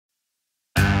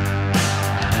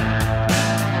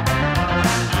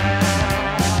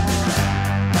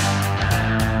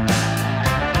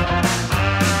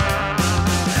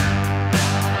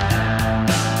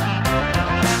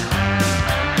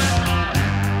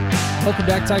Welcome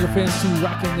back, Tiger fans, to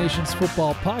Rocket Nation's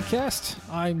football podcast.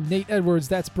 I'm Nate Edwards.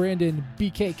 That's Brandon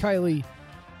BK Kiley.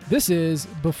 This is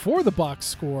Before the Box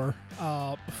Score.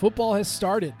 Football has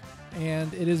started,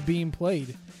 and it is being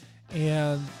played.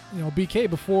 And, BK,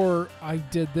 before I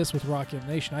did this with Rocket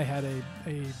Nation, I had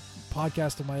a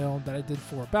podcast of my own that I did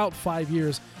for about 5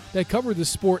 years that covered the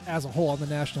sport as a whole on the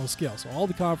national scale. So all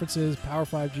the conferences, Power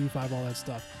 5, G5, all that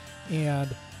stuff. And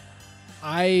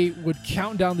I would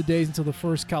count down the days until the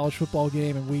first college football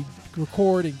game, and we'd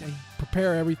record and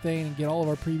prepare everything and get all of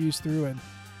our previews through. And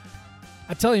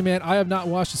I tell you, man, I have not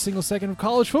watched a single second of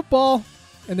college football,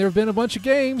 and there have been a bunch of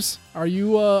games. Are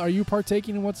you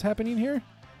partaking in what's happening here?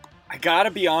 I gotta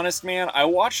be honest, man. I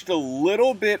watched a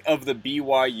little bit of the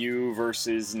BYU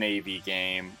versus Navy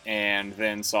game, and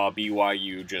then saw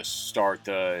BYU just start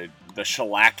the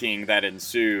shellacking that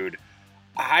ensued.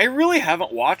 I really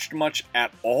haven't watched much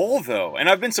at all, though, and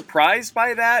I've been surprised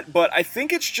by that, but I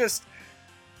think it's just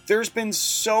there's been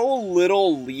so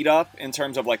little lead up in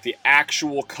terms of like the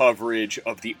actual coverage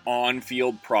of the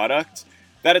on-field product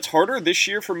that it's harder this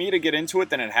year for me to get into it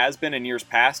than it has been in years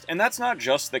past, and that's not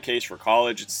just the case for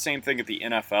college. It's the same thing at the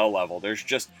NFL level.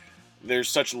 There's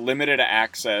such limited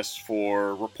access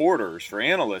for reporters, for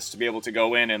analysts to be able to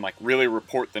go in and like really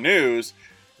report the news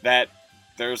that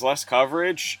there's less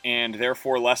coverage and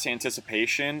therefore less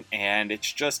anticipation, and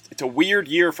it's a weird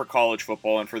year for college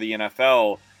football and for the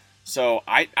NFL. So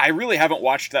I really haven't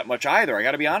watched that much either. I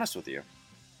got to be honest with you.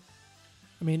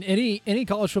 I mean, any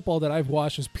college football that I've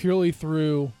watched is purely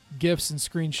through GIFs and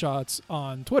screenshots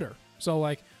on Twitter. So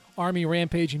like Army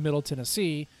rampaging Middle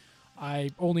Tennessee,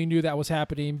 I only knew that was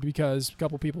happening because a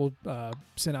couple people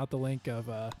sent out the link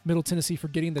of Middle Tennessee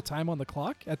forgetting the time on the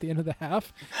clock at the end of the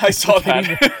half. I saw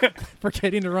that.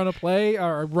 Forgetting to run a play,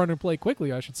 or run a play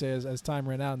quickly, I should say, as time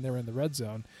ran out and they were in the red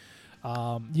zone.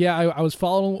 I was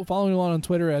following along on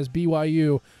Twitter as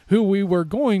BYU, who we were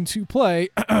going to play,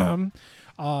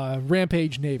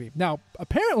 Rampage Navy. Now,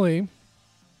 apparently,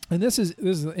 and this is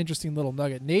an interesting little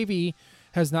nugget, Navy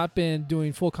has not been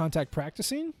doing full contact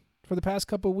practicing for the past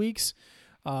couple of weeks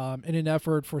in an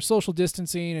effort for social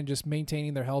distancing and just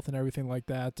maintaining their health and everything like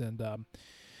that. And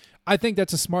I think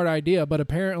that's a smart idea, but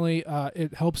apparently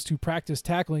it helps to practice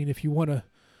tackling if you want to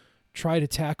try to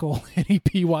tackle any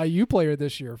BYU player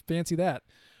this year. Fancy that.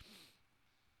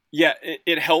 Yeah,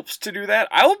 it helps to do that.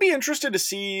 I will be interested to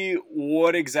see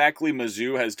what exactly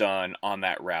Mizzou has done on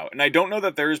that route. And I don't know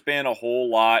that there's been a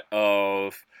whole lot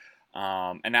of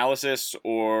analysis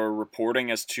or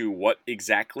reporting as to what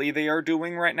exactly they are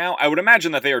doing right now. I would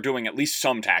imagine that they are doing at least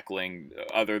some tackling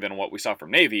other than what we saw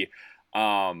from Navy.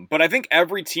 But I think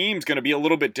every team's going to be a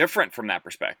little bit different from that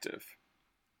perspective.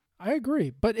 I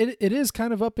agree, but it is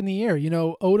kind of up in the air.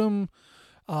 Odom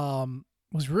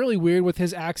was really weird with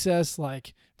his access.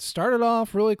 Like, started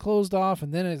off really closed off,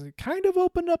 and then it kind of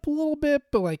opened up a little bit,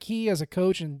 but like he as a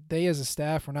coach and they as a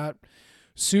staff were not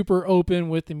super open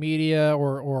with the media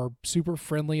or super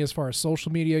friendly as far as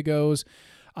social media goes.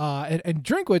 And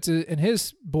Drinkwitz and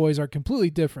his boys are completely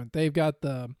different. They got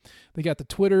the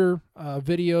Twitter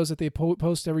videos that they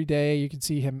post every day. You can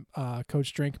see him,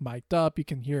 Coach Drink, mic'd up. You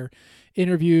can hear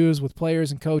interviews with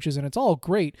players and coaches, and it's all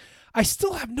great. I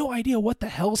still have no idea what the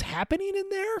hell's happening in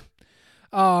there.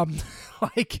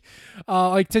 Like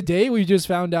today we just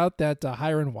found out that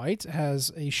Hiron White has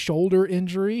a shoulder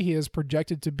injury. He is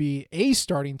projected to be a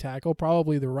starting tackle,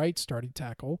 probably the right starting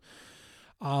tackle.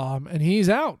 And he's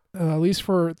out, at least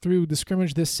through the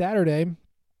scrimmage this Saturday.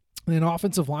 And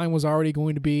offensive line was already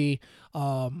going to be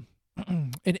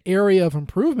an area of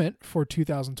improvement for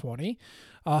 2020.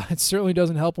 It certainly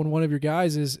doesn't help when one of your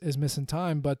guys is missing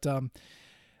time, but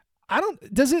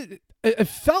it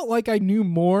felt like I knew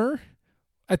more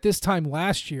at this time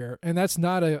last year, and that's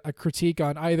not a critique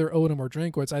on either Odom or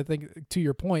Drinkwitz. I think, to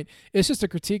your point, it's just a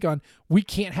critique on we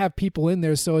can't have people in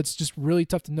there, so it's just really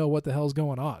tough to know what the hell's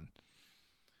going on.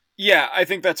 Yeah, I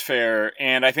think that's fair,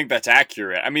 and I think that's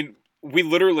accurate. I mean, we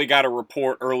literally got a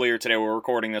report earlier today. We're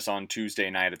recording this on Tuesday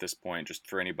night at this point, just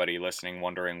for anybody listening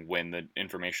wondering when the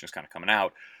information is kind of coming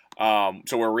out.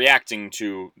 So we're reacting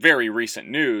to very recent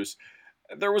news.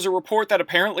 There was a report that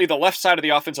apparently the left side of the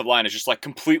offensive line is just like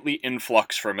completely in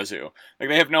flux for Mizzou. Like,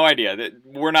 they have no idea. That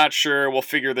we're not sure. We'll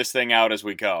figure this thing out as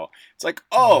we go. It's like,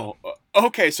 oh,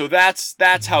 okay, so that's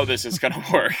how this is going to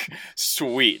work.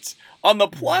 Sweet. On the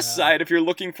plus side, if you're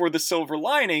looking for the silver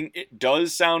lining, it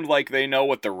does sound like they know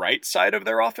what the right side of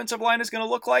their offensive line is going to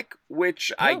look like,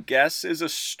 which I guess is a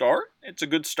start. It's a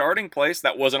good starting place.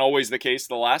 That wasn't always the case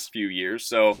the last few years.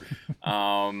 So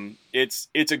it's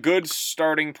a good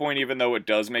starting point, even though it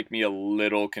does make me a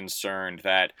little concerned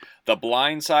that the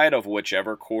blind side of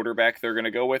whichever quarterback they're going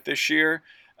to go with this year,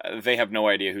 they have no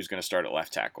idea who's going to start at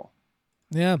left tackle.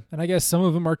 Yeah, and I guess some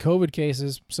of them are COVID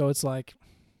cases, so it's like,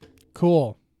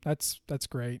 cool. That's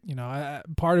great.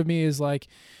 Part of me is like,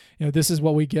 this is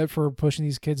what we get for pushing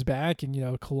these kids back.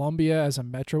 And, Columbia as a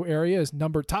metro area is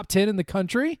top 10 in the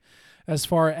country as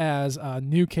far as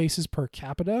new cases per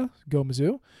capita. Go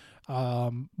Mizzou.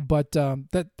 But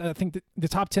I think that the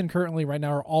top 10 currently right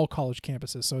now are all college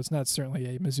campuses. So it's not certainly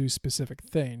a Mizzou specific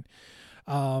thing.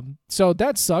 So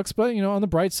that sucks. But, on the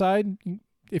bright side,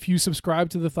 if you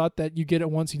subscribe to the thought that you get it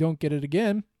once, you don't get it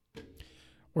again,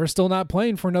 we're still not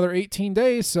playing for another 18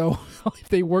 days. So if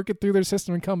they work it through their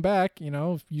system and come back,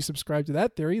 if you subscribe to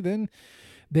that theory, then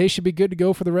they should be good to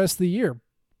go for the rest of the year.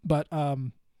 But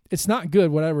it's not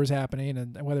good, whatever is happening,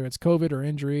 and whether it's COVID or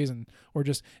injuries or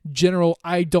just general,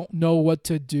 I don't know what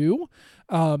to do.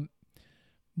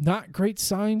 Not great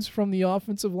signs from the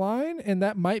offensive line. And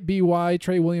that might be why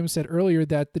Trey Williams said earlier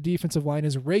that the defensive line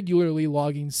is regularly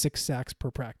logging 6 sacks per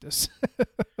practice.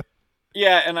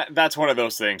 Yeah, and that's one of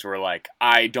those things where, like,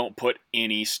 I don't put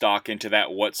any stock into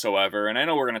that whatsoever. And I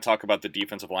know we're going to talk about the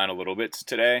defensive line a little bit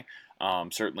today,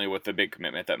 certainly with the big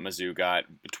commitment that Mizzou got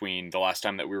between the last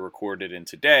time that we recorded and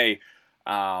today.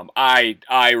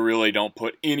 I really don't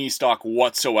put any stock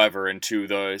whatsoever into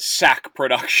the sack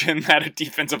production that a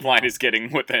defensive line is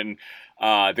getting within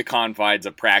the confines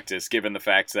of practice, given the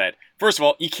fact that, first of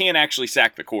all, you can't actually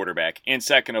sack the quarterback, and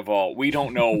second of all, we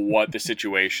don't know what the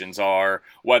situations are,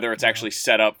 whether it's actually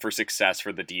set up for success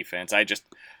for the defense. I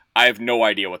have no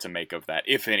idea what to make of that,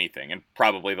 if anything, and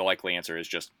probably the likely answer is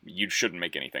just you shouldn't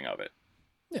make anything of it.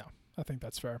 Yeah, I think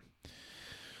that's fair.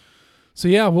 So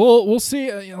yeah, we'll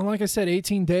see. Like I said,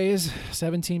 18 days,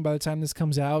 17 by the time this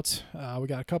comes out. We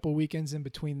got a couple weekends in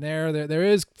between there. There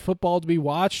is football to be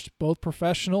watched, both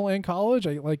professional and college.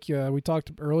 We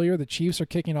talked earlier, the Chiefs are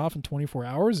kicking off in 24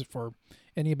 hours for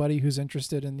anybody who's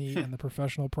interested in the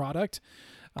professional product.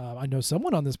 I know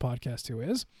someone on this podcast who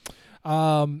is.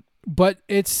 But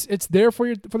it's there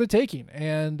for the taking,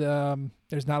 and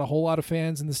there's not a whole lot of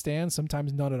fans in the stands.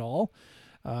 Sometimes none at all.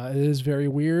 It is very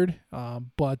weird,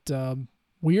 but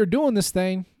we are doing this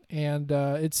thing, and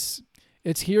it's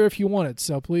here if you want it.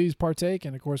 So please partake.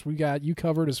 And of course, we got you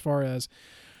covered as far as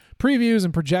previews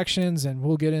and projections, and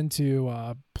we'll get into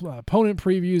opponent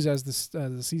previews as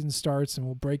the season starts, and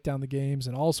we'll break down the games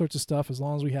and all sorts of stuff as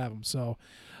long as we have them. So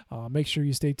make sure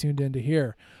you stay tuned in to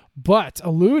hear. But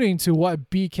alluding to what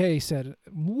BK said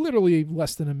literally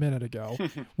less than a minute ago,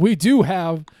 we do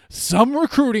have some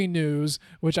recruiting news,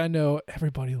 which I know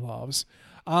everybody loves.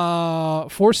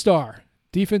 4-star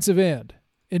defensive end,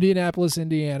 Indianapolis,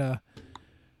 Indiana,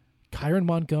 Kyron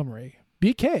Montgomery.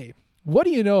 BK, what do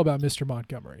you know about Mr.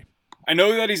 Montgomery? I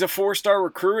know that he's a 4-star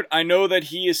recruit. I know that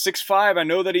he is 6'5". I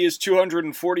know that he is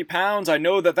 240 pounds. I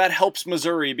know that helps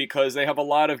Missouri because they have a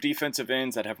lot of defensive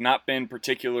ends that have not been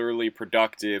particularly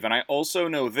productive. And I also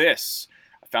know this.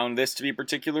 I found this to be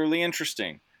particularly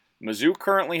interesting. Mizzou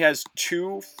currently has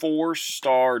 2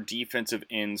 4-star defensive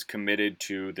ends committed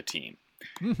to the team.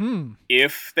 Mm-hmm.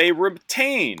 If they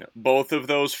retain both of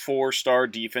those 4-star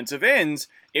defensive ends,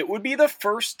 it would be the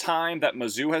first time that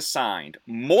Mizzou has signed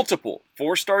multiple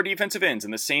 4-star defensive ends in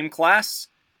the same class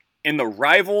in the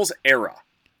Rivals era.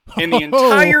 In the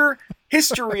entire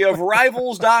history of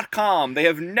Rivals.com, they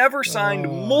have never signed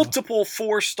multiple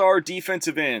 4-star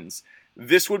defensive ends.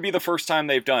 This would be the first time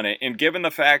they've done it. And given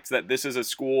the fact that this is a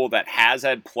school that has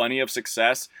had plenty of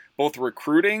success, both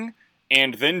recruiting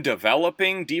and then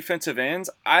developing defensive ends,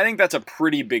 I think that's a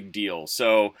pretty big deal.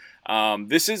 So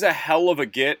this is a hell of a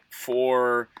get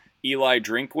for Eli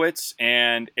Drinkwitz,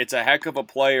 and it's a heck of a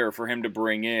player for him to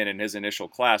bring in his initial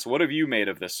class. What have you made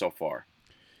of this so far?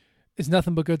 It's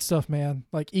nothing but good stuff, man.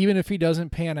 Like, even if he doesn't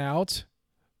pan out,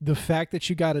 the fact that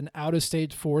you got an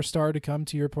out-of-state 4-star to come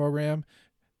to your program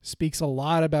speaks a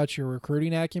lot about your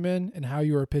recruiting acumen and how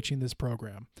you are pitching this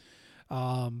program.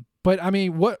 But I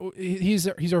mean, he's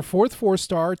our 4th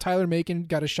 4-star. Tyler Macon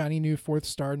got a shiny new 4th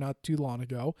star not too long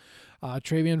ago.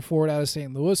 Travion Ford out of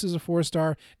St. Louis is a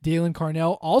 4-star. Dalen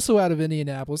Carnell also out of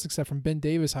Indianapolis, except from Ben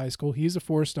Davis High School. He's a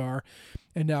 4-star.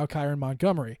 And now Kyron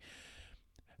Montgomery.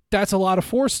 That's a lot of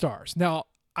 4-stars. Now,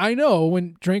 I know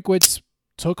when Drinkwitz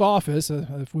took office,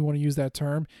 if we want to use that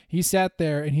term, he sat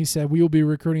there and he said, we will be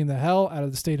recruiting the hell out of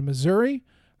the state of Missouri,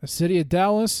 the city of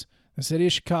Dallas, the city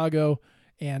of Chicago,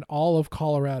 and all of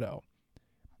Colorado.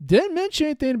 Didn't mention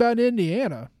anything about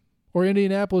Indiana or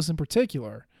Indianapolis in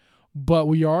particular, but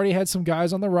we already had some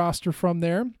guys on the roster from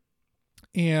there,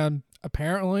 and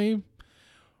apparently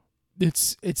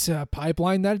it's a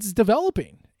pipeline that's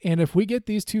developing. And if we get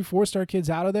these 2 4-star kids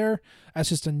out of there, that's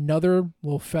just another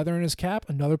little feather in his cap,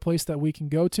 another place that we can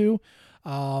go to.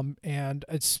 And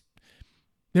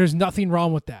there's nothing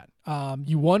wrong with that.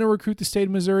 You want to recruit the state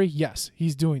of Missouri? Yes,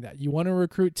 he's doing that. You want to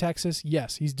recruit Texas?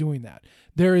 Yes, he's doing that.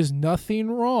 There is nothing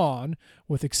wrong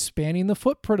with expanding the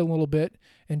footprint a little bit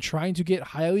and trying to get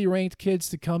highly ranked kids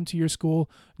to come to your school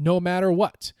no matter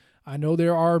what. I know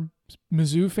there are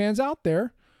Mizzou fans out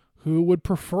there who would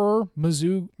prefer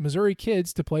Missouri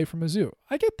kids to play for Mizzou.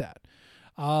 I get that.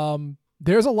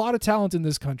 There's a lot of talent in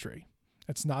this country.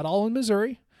 It's not all in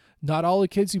Missouri. Not all the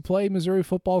kids who play Missouri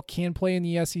football can play in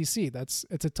the SEC. It's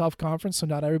a tough conference, so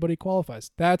not everybody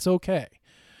qualifies. That's okay.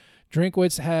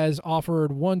 Drinkwitz has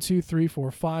offered 11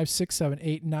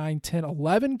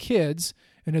 kids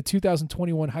in a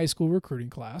 2021 high school recruiting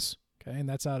class. Okay, and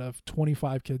that's out of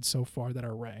 25 kids so far that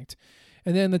are ranked.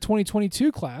 And then the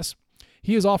 2022 class,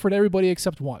 he has offered everybody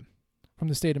except one from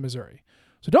the state of Missouri.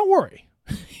 So don't worry.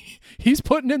 He's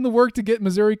putting in the work to get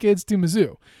Missouri kids to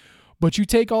Mizzou. But you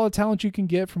take all the talent you can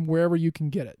get from wherever you can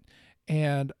get it.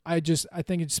 And I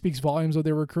think it speaks volumes of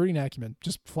their recruiting acumen,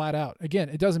 just flat out. Again,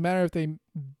 it doesn't matter if they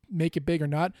make it big or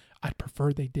not. I'd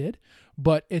prefer they did.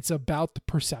 But it's about the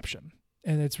perception.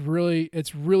 And it's really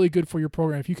good for your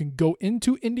program if you can go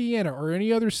into Indiana or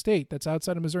any other state that's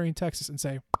outside of Missouri and Texas and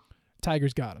say,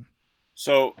 Tigers got him.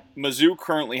 So Mizzou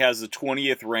currently has the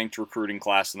 20th ranked recruiting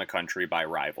class in the country by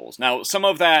Rivals. Now, some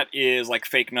of that is like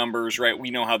fake numbers, right?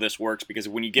 We know how this works because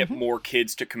when you get more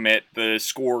kids to commit, the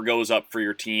score goes up for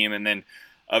your team, and then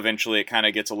eventually it kind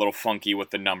of gets a little funky with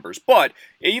the numbers. But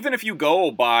even if you go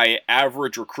by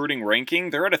average recruiting ranking,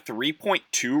 they're at a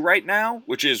 3.2 right now,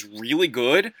 which is really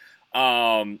good.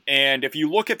 And if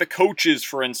you look at the coaches,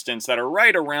 for instance, that are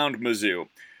right around Mizzou,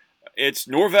 it's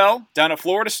Norvell down at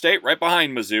Florida State, right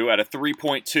behind Mizzou at a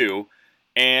 3.2,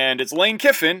 and it's Lane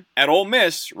Kiffin at Ole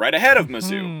Miss, right ahead of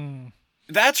Mizzou.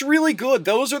 That's really good.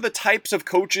 Those are the types of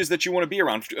coaches that you want to be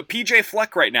around. PJ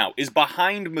Fleck right now is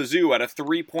behind Mizzou at a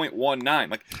 3.19.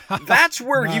 Like, that's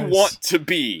where you want to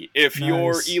be if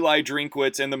you're Eli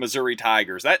Drinkwitz and the Missouri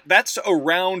Tigers. That's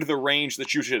around the range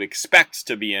that you should expect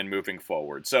to be in moving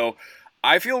forward. So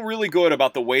I feel really good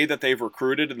about the way that they've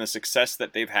recruited and the success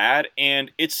that they've had, and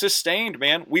it's sustained,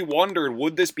 man. We wondered,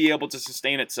 would this be able to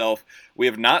sustain itself? We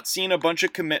have not seen a bunch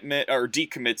of commitment or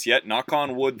decommits yet, knock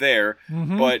on wood there,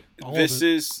 but this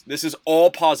is all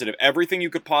positive. Everything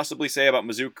you could possibly say about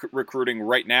Mizzou recruiting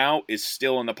right now is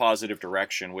still in the positive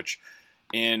direction, which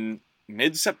in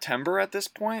mid-September at this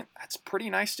point, that's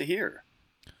pretty nice to hear.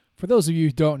 For those of you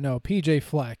who don't know, PJ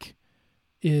Fleck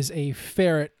is a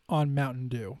ferret on Mountain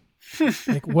Dew.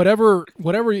 Like whatever,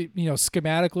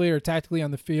 schematically or tactically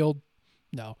on the field,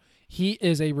 no, he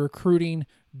is a recruiting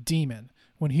demon.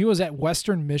 When he was at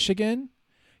Western Michigan,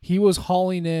 he was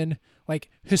hauling in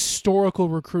like historical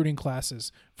recruiting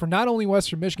classes for not only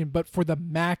Western Michigan, but for the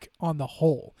MAC on the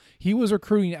whole. He was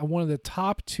recruiting at one of the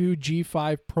top 2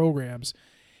 G5 programs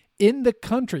in the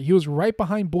country. He was right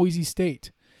behind Boise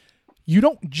State. You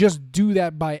don't just do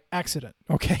that by accident,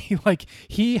 okay? Like,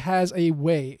 he has a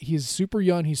way. He's super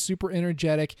young. He's super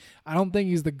energetic. I don't think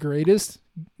he's the greatest,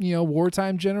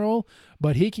 wartime general,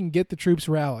 but he can get the troops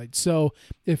rallied. So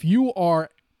if you are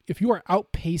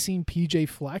outpacing PJ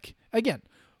Fleck, again,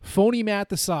 phony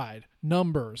math aside,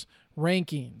 numbers,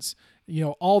 rankings,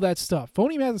 all that stuff,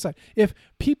 phony math aside, if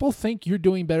people think you're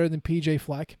doing better than PJ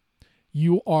Fleck,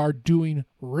 you are doing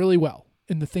really well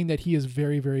in the thing that he is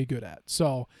very, very good at.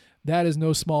 So that is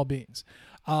no small beans.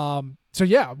 So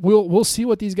yeah, we'll see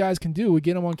what these guys can do. We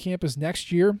get them on campus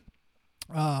next year.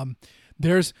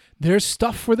 There's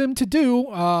stuff for them to do.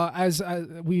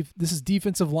 This is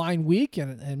defensive line week,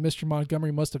 and Mr.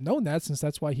 Montgomery must have known that, since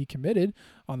that's why he committed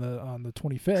on the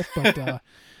 25th.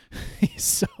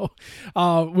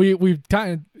 But we've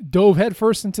kind of dove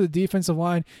headfirst into the defensive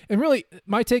line, and really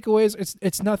my takeaway is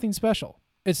it's nothing special.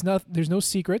 There's no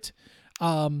secret.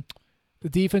 The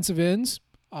defensive ends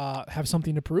have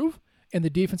something to prove, and the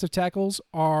defensive tackles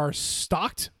are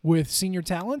stocked with senior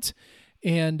talent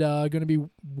and going to be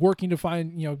working to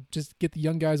find, just get the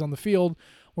young guys on the field,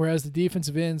 whereas the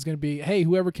defensive end is going to be, hey,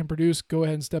 whoever can produce, go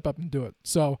ahead and step up and do it.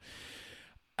 So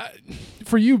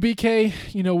for you, BK,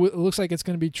 it looks like it's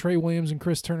going to be Trey Williams and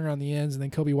Chris Turner on the ends, and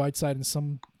then Kobe Whiteside and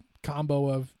some combo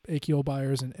of Akil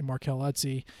Byers and Markel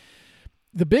Utze.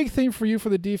 The big thing for you for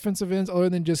the defensive ends, other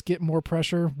than just get more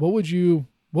pressure, what would you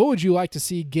like to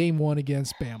see game 1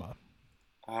 against Bama?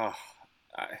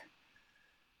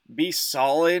 be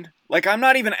solid. Like, I'm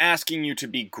not even asking you to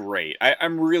be great.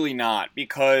 I'm really not,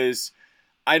 because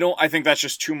I think that's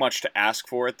just too much to ask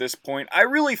for at this point. I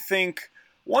really think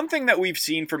one thing that we've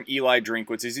seen from Eli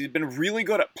Drinkwitz is he's been really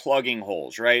good at plugging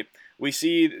holes, right? We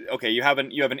see, okay, you have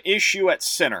an issue at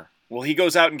center. Well, he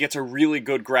goes out and gets a really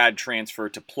good grad transfer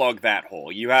to plug that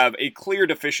hole. You have a clear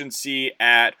deficiency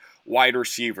at wide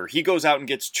receiver. He goes out and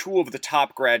gets 2 of the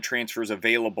top grad transfers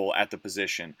available at the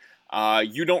position.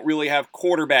 You don't really have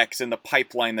quarterbacks in the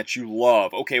pipeline that you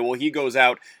love. Okay, well, he goes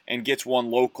out and gets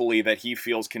one locally that he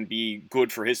feels can be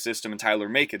good for his system, and Tyler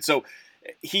Macon. So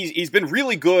he's been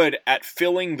really good at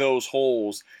filling those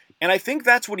holes, and I think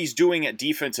that's what he's doing at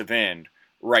defensive end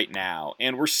right now.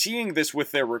 And we're seeing this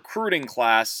with their recruiting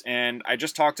class, and I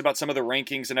just talked about some of the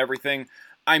rankings and everything.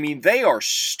 I mean, they are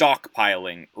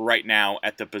stockpiling right now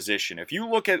at the position. If you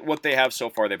look at what they have so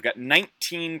far, they've got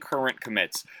 19 current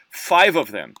commits. 5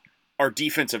 of them are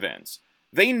defensive ends.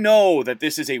 They know that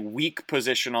this is a weak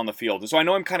position on the field. And so I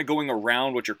know I'm kind of going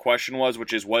around what your question was,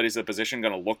 which is what is the position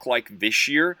going to look like this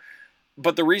year?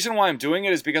 But the reason why I'm doing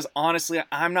it is because, honestly,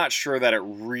 I'm not sure that it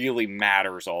really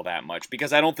matters all that much,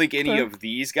 because I don't think any of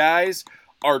these guys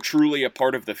are truly a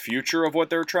part of the future of what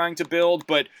they're trying to build.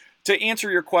 But to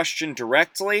answer your question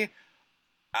directly,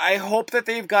 I hope that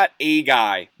they've got a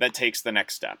guy that takes the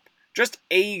next step. Just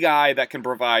a guy that can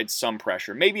provide some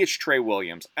pressure. Maybe it's Trey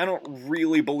Williams. I don't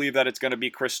really believe that it's going to be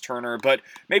Chris Turner, but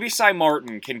maybe Cy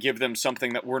Martin can give them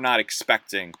something that we're not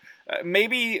expecting.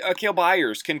 Maybe Akil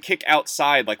Byers can kick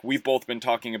outside like we've both been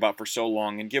talking about for so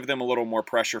long and give them a little more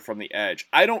pressure from the edge.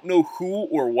 I don't know who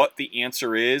or what the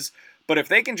answer is, but if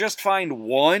they can just find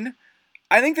one,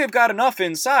 I think they've got enough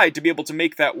inside to be able to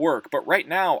make that work. But right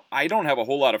now, I don't have a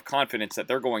whole lot of confidence that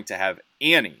they're going to have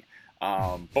any.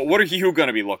 But what are you going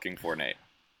to be looking for, Nate?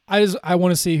 I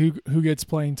want to see who gets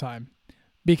playing time,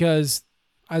 because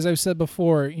as I've said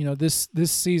before, this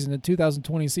season, the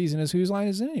 2020 season, is whose line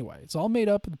is it anyway? It's all made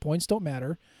up, and the points don't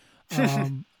matter.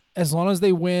 As long as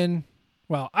they win,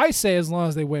 well, I say as long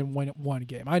as they win one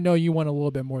game. I know you won a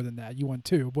little bit more than that. You won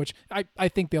 2, which I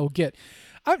think they'll get.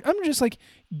 I'm just like,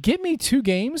 get me 2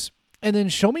 games and then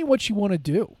show me what you want to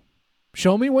do.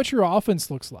 Show me what your offense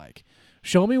looks like.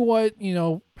 Show me what,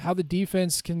 how the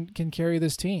defense can carry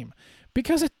this team,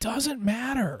 because it doesn't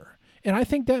matter. And I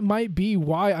think that might be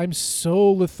why I'm so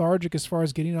lethargic as far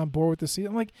as getting on board with the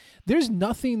season. I'm like, there's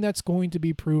nothing that's going to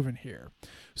be proven here.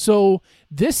 So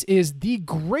this is the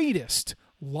greatest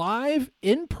live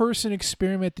in-person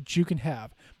experiment that you can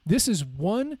have. This is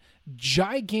one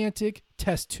gigantic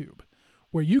test tube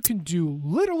where you can do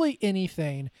literally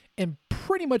anything and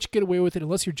pretty much get away with it,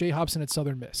 unless you're Jay Hobson at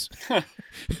Southern Miss,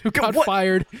 who got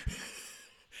fired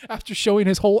after showing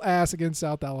his whole ass against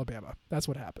South Alabama. That's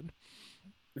what happened.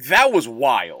 That was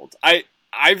wild.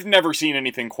 I've never seen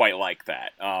anything quite like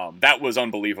that. That was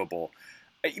unbelievable.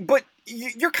 But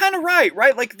you're kind of right?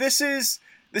 Like, this is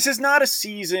not a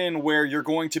season where you're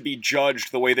going to be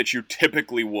judged the way that you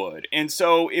typically would. And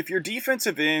so if your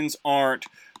defensive ends aren't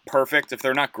perfect, if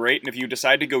they're not great, and if you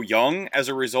decide to go young as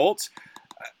a result,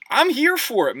 I'm here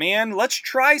for it, man. Let's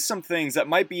try some things that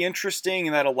might be interesting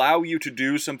and that allow you to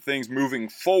do some things moving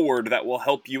forward that will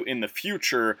help you in the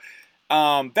future.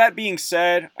 That being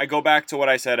said, I go back to what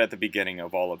I said at the beginning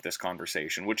of all of this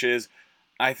conversation, which is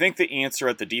I think the answer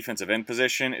at the defensive end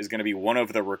position is going to be one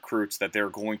of the recruits that they're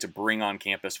going to bring on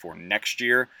campus for next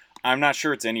year. I'm not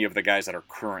sure it's any of the guys that are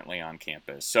currently on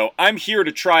campus. So I'm here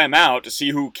to try them out to see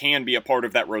who can be a part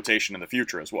of that rotation in the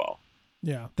future as well.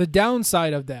 Yeah. The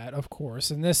downside of that, of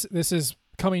course, and this is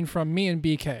coming from me and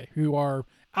BK, who are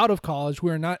out of college.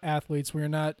 We are not athletes. We are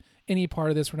not any part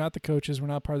of this. We're not the coaches. We're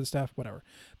not part of the staff, whatever.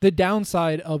 The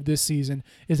downside of this season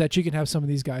is that you can have some of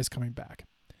these guys coming back.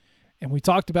 And we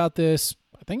talked about this,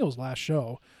 I think it was last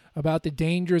show, about the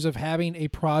dangers of having a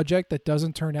project that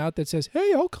doesn't turn out, that says,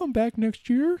 hey, I'll come back next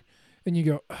year. And you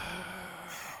go, oh,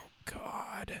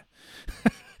 God.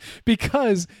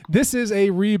 Because this is a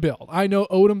rebuild. I know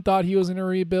Odom thought he was in a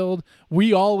rebuild.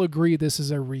 We all agree this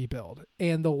is a rebuild.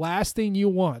 And the last thing you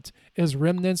want is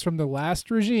remnants from the last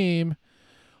regime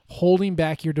holding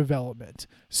back your development.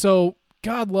 So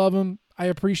God love him. I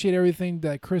appreciate everything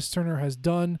that Chris Turner has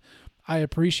done. I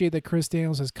appreciate that Chris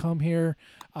Daniels has come here.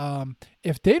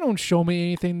 If they don't show me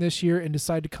anything this year and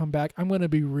decide to come back, I'm going to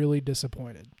be really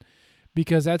disappointed,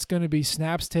 because that's going to be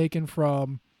snaps taken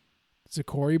from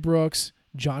Za'Cory Brooks,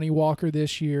 Johnny Walker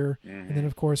this year, and then,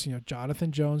 of course,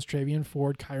 Jonathan Jones, Travion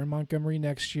Ford, Kyron Montgomery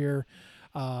next year.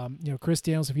 Chris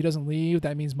Daniels, if he doesn't leave,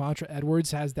 that means Montre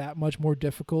Edwards has that much more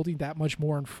difficulty, that much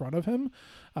more in front of him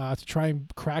to try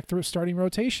and crack through a starting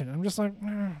rotation. I'm just like,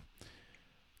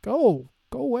 go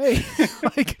go away.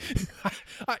 Like,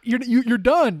 you're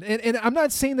done. And I'm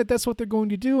not saying that that's what they're going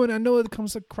to do. And I know it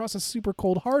comes across as super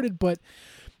cold-hearted, but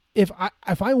if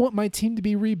I want my team to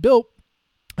be rebuilt,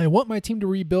 I want my team to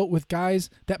rebuild with guys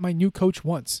that my new coach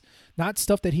wants, not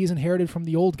stuff that he's inherited from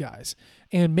the old guys.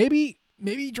 And maybe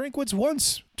Drinkwitz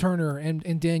wants Turner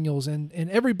and Daniels and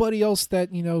everybody else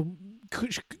that, you know,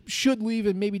 should leave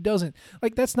and maybe doesn't.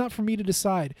 Like, that's not for me to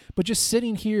decide. But just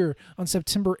sitting here on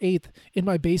September 8th in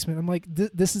my basement, I'm like,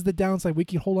 this is the downside. We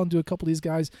can hold on to a couple of these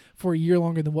guys for a year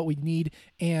longer than what we need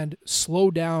and slow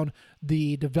down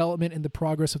the development and the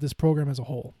progress of this program as a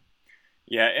whole.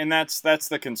 Yeah, and that's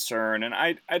the concern. And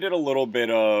I did a little bit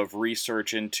of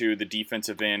research into the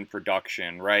defensive end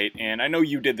production, right? And I know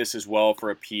you did this as well for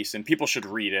a piece, and people should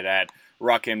read it at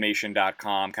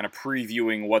rockmnation.com, kind of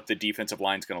previewing what the defensive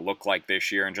line is going to look like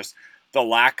this year and just the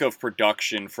lack of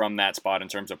production from that spot in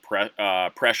terms of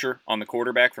pressure on the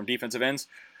quarterback from defensive ends.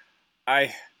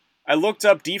 I looked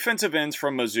up defensive ends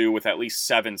from Mizzou with at least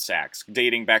 7 sacks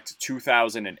dating back to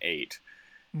 2008.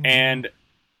 Mm-hmm. And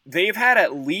they've had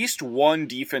at least one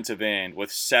defensive end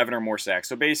with 7 or more sacks.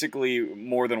 So basically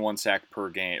more than 1 sack per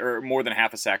game, or more than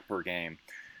half a sack per game,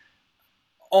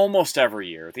 almost every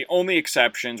year. The only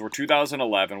exceptions were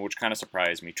 2011, which kind of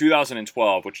surprised me,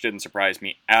 2012, which didn't surprise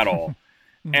me at all,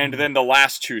 and then the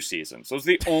last 2 seasons. Those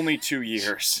are the only 2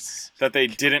 years that they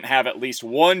didn't have at least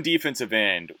one defensive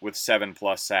end with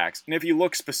 7+ sacks. And if you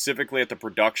look specifically at the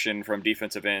production from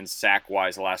defensive ends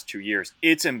sack-wise the last 2 years,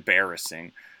 it's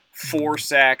embarrassing. 4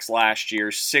 sacks last year,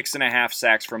 6.5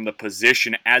 sacks from the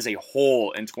position as a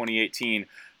whole in 2018.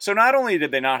 So not only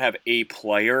did they not have a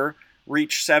player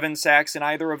reach 7 sacks in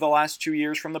either of the last 2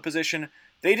 years from the position,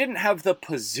 they didn't have the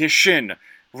position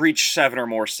reach 7 or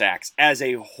more sacks as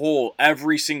a whole.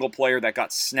 Every single player that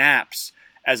got snaps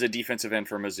as a defensive end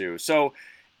for Mizzou. So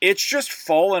it's just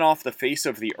fallen off the face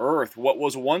of the earth. What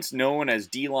was once known as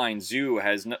D-line Zoo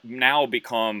has now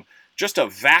become just a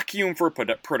vacuum for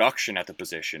production at the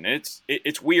position.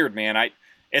 It's weird, man.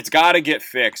 It's got to get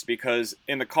fixed, because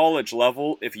in the college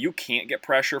level, if you can't get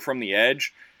pressure from the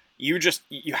edge, you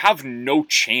have no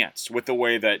chance with the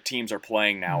way that teams are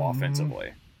playing now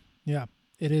offensively. Yeah,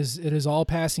 it is all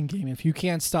passing game. If you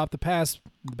can't stop the pass,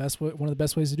 one of the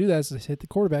best ways to do that is to hit the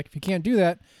quarterback. If you can't do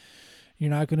that,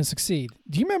 you're not going to succeed.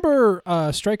 Do you remember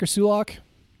Striker Sulak?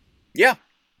 Yeah.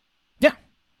 Yeah,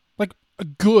 like a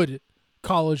good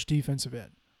college defensive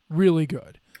end. Really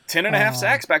good. 10.5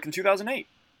 sacks back in 2008.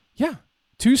 Yeah.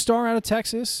 2-star out of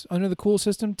Texas under the Cool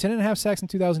system. 10.5 sacks in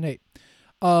 2008.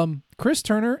 Chris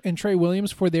Turner and Trey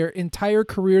Williams, for their entire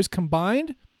careers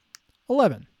combined,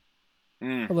 11.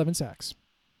 11 sacks.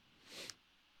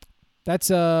 That's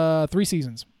 3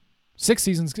 seasons. 6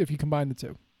 seasons if you combine the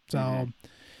two. So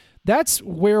that's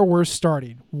where we're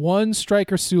starting. One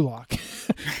Striker Sulak.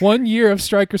 1 year of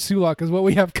Striker Sulak is what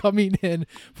we have coming in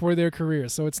for their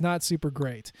careers. So it's not super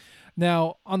great.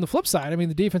 Now, on the flip side, I mean,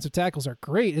 the defensive tackles are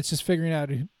great. It's just figuring out,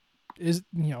 is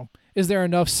there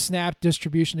enough snap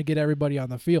distribution to get everybody on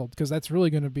the field? Because that's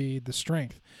really going to be the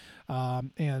strength.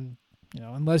 And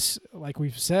unless, like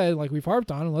we've said, like we've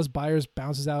harped on, unless Byers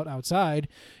bounces out outside,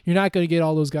 you're not going to get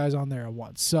all those guys on there at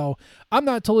once. So I'm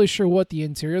not totally sure what the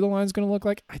interior of the line is going to look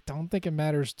like. I don't think it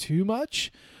matters too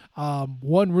much.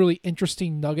 One really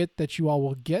interesting nugget that you all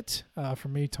will get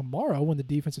from me tomorrow when the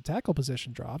defensive tackle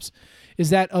position drops is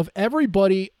that of every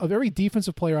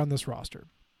defensive player on this roster,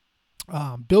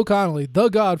 Bill Connolly, the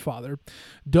Godfather,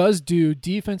 does do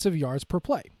defensive yards per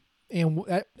play. And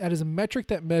that is a metric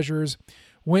that measures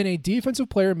when a defensive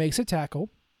player makes a tackle,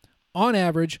 on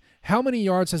average, how many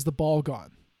yards has the ball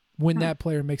gone when that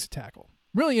player makes a tackle?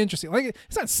 Really interesting. Like,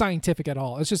 it's not scientific at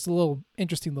all. It's just a little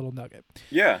interesting little nugget.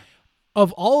 Yeah.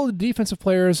 Of all the defensive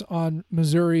players on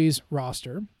Missouri's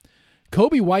roster,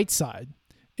 Kobe Whiteside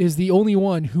is the only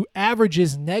one who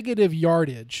averages negative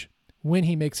yardage when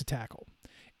he makes a tackle.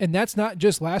 And that's not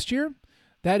just last year.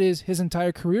 That is his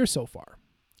entire career so far.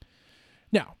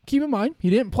 Now, keep in mind,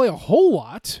 he didn't play a whole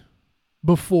lot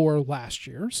before last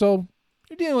year. So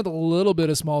you're dealing with a little bit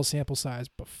of small sample size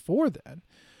before then.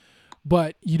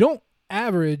 But you don't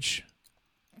average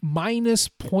minus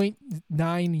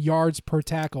 0.9 yards per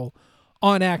tackle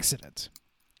on accident.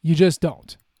 You just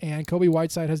don't. And Kobe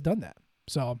Whiteside has done that.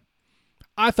 So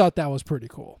I thought that was pretty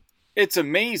cool. It's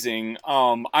amazing.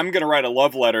 I'm going to write a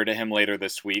love letter to him later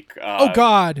this week. Oh,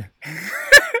 God.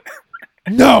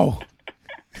 No.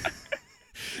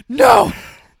 No.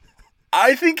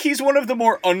 I think he's one of the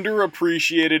more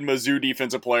underappreciated Mizzou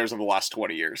defensive players of the last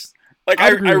 20 years. Like,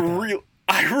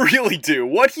 I I really do.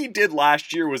 What he did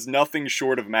last year was nothing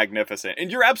short of magnificent.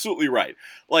 And you're absolutely right.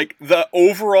 Like, the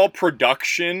overall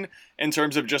production, in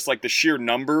terms of just, like, the sheer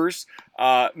numbers,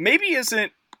 maybe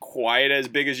isn't quite as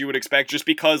big as you would expect, just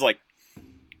because, like,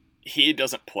 he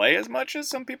doesn't play as much as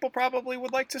some people probably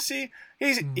would like to see.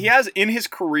 He has, in his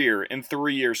career, in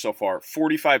 3 years so far,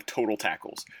 45 total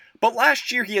tackles. But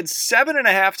last year, he had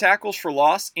 7.5 tackles for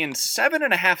loss and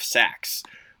 7.5 sacks,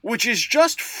 which is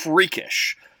just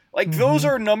freakish. Like, those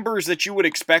are numbers that you would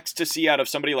expect to see out of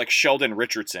somebody like Sheldon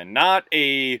Richardson, not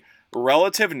a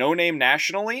relative no-name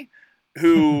nationally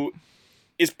who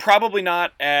is probably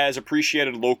not as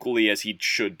appreciated locally as he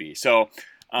should be. So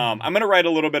I'm going to write a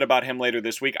little bit about him later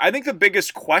this week. I think the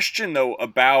biggest question, though,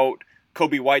 about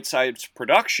Kobe Whiteside's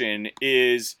production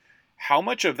is how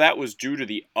much of that was due to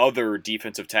the other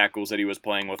defensive tackles that he was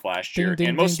playing with last year.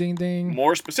 And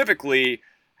more specifically,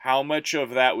 how much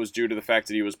of that was due to the fact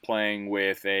that he was playing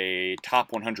with a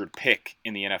top 100 pick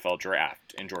in the NFL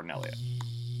draft in Jordan Elliott.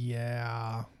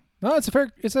 Yeah. No, it's a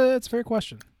fair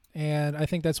question. And I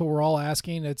think that's what we're all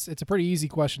asking. It's a pretty easy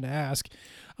question to ask.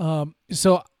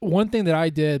 So one thing that I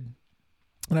did,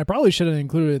 and I probably should have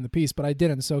included it in the piece, but I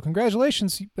didn't. So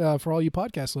congratulations for all you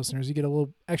podcast listeners. You get a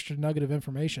little extra nugget of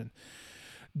information.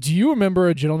 Do you remember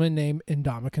a gentleman named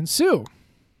Ndamukong Suh?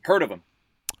 Heard of him.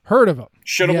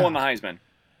 Should have won the Heisman.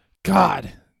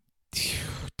 God,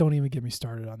 don't even get me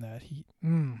started on that.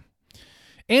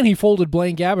 And he folded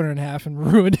Blaine Gabbert in half and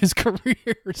ruined his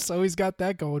career, so he's got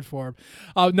that going for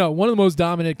him. No, one of the most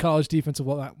dominant college defensive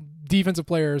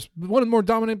players, one of the more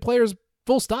dominant players,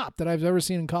 full stop, that I've ever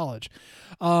seen in college.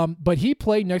 But he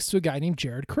played next to a guy named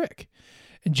Jared Crick.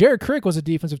 And Jared Crick was a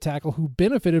defensive tackle who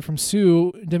benefited from Suh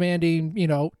demanding,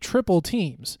 triple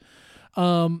teams.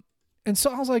 And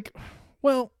so I was like,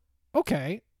 well,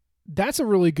 okay, that's a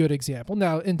really good example.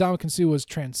 Now, Ndamukong Suh was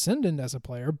transcendent as a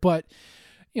player, but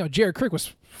Jared Crick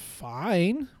was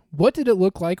fine. What did it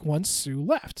look like once Suh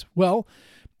left? Well,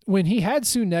 when he had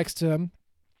Suh next to him,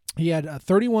 he had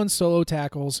 31 solo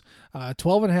tackles,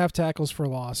 12.5 tackles for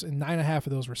loss, and 9.5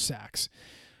 of those were sacks.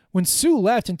 When Suh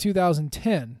left in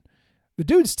 2010, the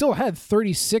dude still had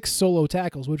 36 solo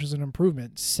tackles, which was an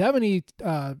improvement.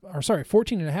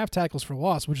 14.5 tackles for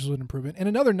loss, which was an improvement, and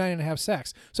another 9.5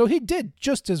 sacks. So he did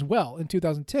just as well in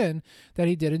 2010 that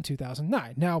he did in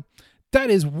 2009. Now, that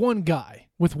is one guy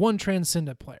with one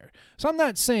transcendent player. So I'm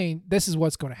not saying this is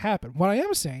what's going to happen. What I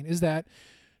am saying is that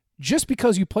just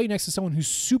because you play next to someone who's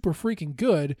super freaking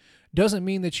good doesn't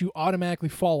mean that you automatically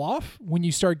fall off when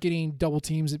you start getting double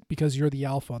teams because you're the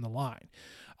alpha on the line.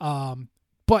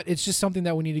 But it's just something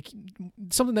that we need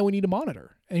to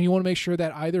monitor. And you want to make sure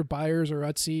that either Byers or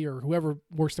Utsi or whoever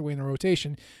works their way in the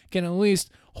rotation can at least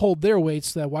hold their weight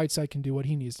so that Whiteside can do what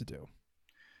he needs to do.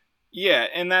 Yeah,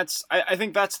 and I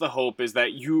think that's the hope, is that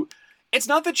it's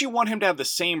not that you want him to have the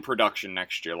same production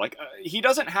next year. Like, he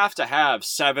doesn't have to have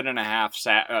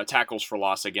 7.5 tackles for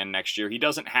loss again next year. He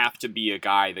doesn't have to be a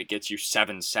guy that gets you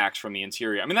 7 sacks from the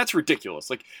interior. I mean, that's ridiculous.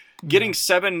 Like, getting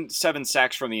seven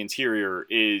sacks from the interior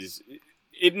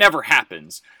it never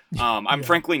happens. I'm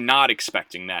frankly not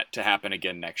expecting that to happen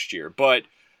again next year. But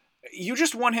you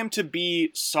just want him to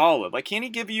be solid. Like, can he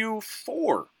give you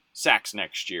 4 sacks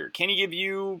next year? Can he give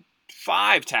you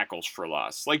 5 tackles for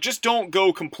loss? Like, just don't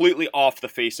go completely off the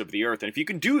face of the earth. And if you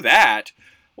can do that,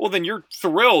 well, then you're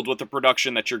thrilled with the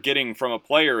production that you're getting from a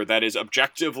player that is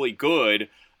objectively good,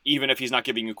 even if he's not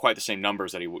giving you quite the same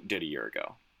numbers that he did a year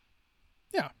ago.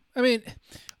 Yeah. I mean,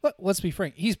 let's be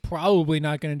frank. He's probably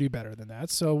not going to do better than that.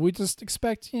 So we just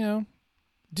expect, do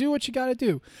what you got to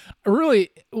do. Really,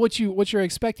 what you're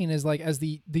expecting is, like, as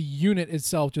the unit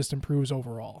itself just improves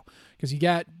overall, because you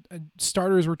got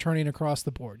starters returning across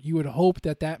the board. You would hope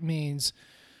that means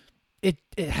it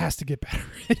has to get better.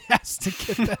 It has to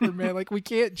get better, man. Like, we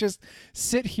can't just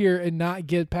sit here and not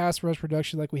get pass rush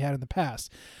production like we had in the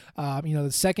past. The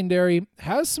secondary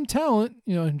has some talent,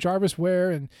 and Jarvis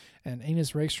Ware and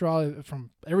Enos Rakestraw,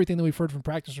 from everything that we've heard from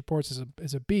practice reports,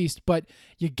 is a beast, but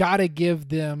you got to give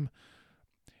them.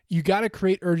 You got to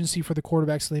create urgency for the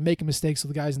quarterback so they make a mistake so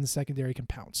the guys in the secondary can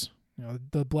pounce.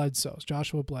 The Bledsoes,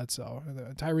 Joshua Bledsoe,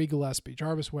 Tyree Gillespie,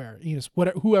 Jarvis Ware, Enos,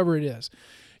 whoever it is.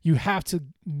 You have to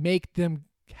make them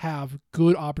have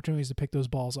good opportunities to pick those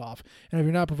balls off. And if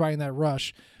you're not providing that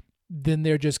rush, then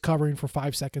they're just covering for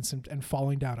 5 seconds and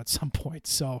falling down at some point.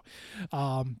 So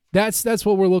that's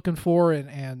what we're looking for.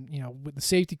 And with the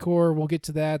safety core, we'll get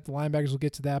to that. The linebackers will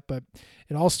get to that. But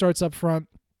it all starts up front.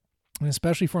 And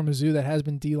especially for Mizzou, that has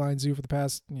been D-line zoo for the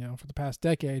past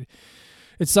decade.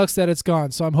 It sucks that it's gone.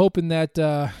 So I'm hoping that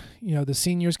the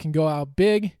seniors can go out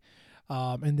big,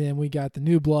 and then we got the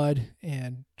new blood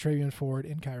and Travion Ford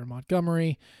and Kyron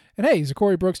Montgomery, And hey,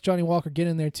 Zachary Brooks, Johnny Walker, get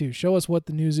in there too. Show us what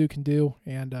the new zoo can do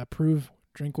and prove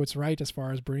Drinkwitz right as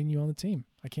far as bringing you on the team.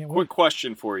 I can't wait. Quick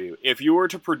question for you. If you were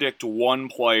to predict one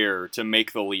player to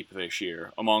make the leap this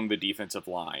year among the defensive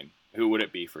line, who would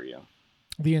it be for you?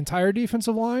 The entire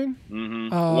defensive line? Mm-hmm.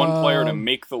 One player to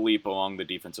make the leap along the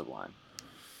defensive line.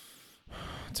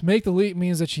 To make the leap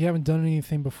means that you haven't done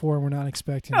anything before and we're not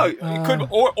expecting No, it. it could,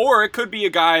 or it could be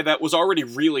a guy that was already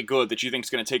really good that you think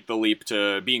is going to take the leap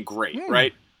to being great,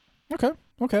 right? Okay.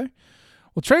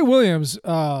 Well, Trey Williams,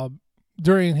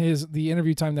 during the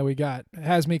interview time that we got,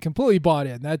 has me completely bought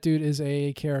in. That dude is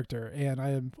a character, and I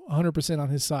am 100% on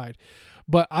his side.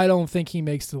 But I don't think he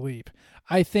makes the leap.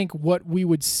 I think what we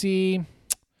would see,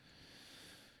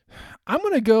 I'm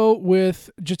going to go with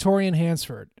Jatorian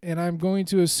Hansford, and I'm going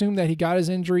to assume that he got his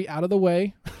injury out of the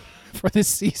way for this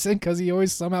season because he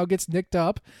always somehow gets nicked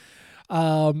up.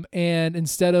 And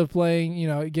instead of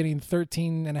playing, getting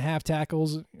 13 and a half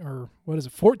tackles, or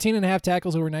 14 and a half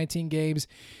tackles over 19 games,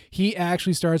 he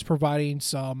actually starts providing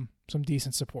some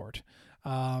decent support.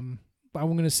 I'm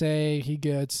going to say he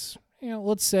gets,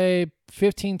 let's say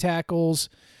 15 tackles,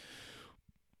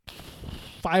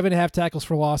 5.5 tackles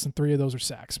for loss, and 3 of those are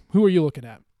sacks. Who are you looking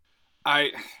at?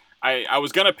 I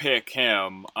was going to pick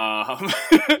him.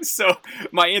 So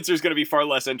my answer is going to be far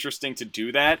less interesting to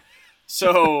do that.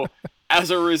 So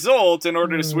as a result, in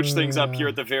order to switch things up here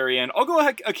at the very end, I'll go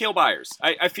Akil Byers.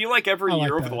 I feel like every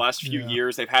year over the last few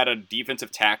years, they've had a defensive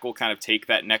tackle kind of take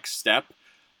that next step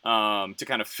to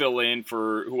kind of fill in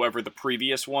for whoever the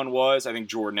previous one was. I think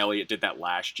Jordan Elliott did that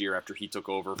last year after he took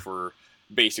over for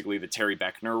basically the Terry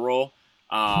Beckner role.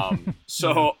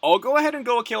 So I'll go ahead and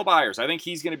go Akil Byers. I think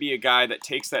he's going to be a guy that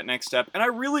takes that next step. And I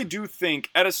really do think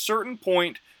at a certain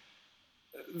point,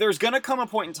 there's going to come a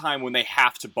point in time when they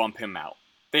have to bump him out.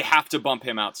 They have to bump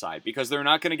him outside because they're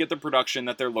not going to get the production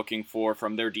that they're looking for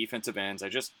from their defensive ends.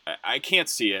 I can't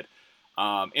see it.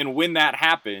 And when that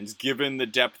happens, given the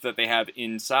depth that they have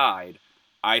inside,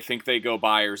 I think they go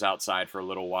Byers outside for a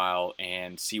little while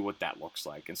and see what that looks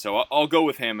like. And so I'll go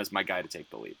with him as my guy to take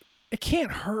the leap. It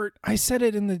can't hurt. I said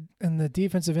it in the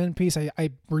defensive end piece.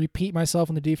 I repeat myself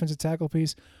in the defensive tackle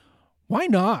piece. Why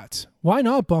not? Why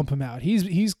not bump him out?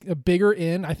 He's a bigger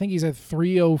end. I think he's at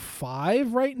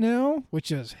 305 right now,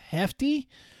 which is hefty.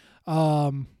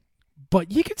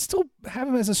 But you could still have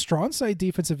him as a strong side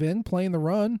defensive end playing the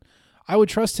run. I would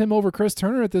trust him over Chris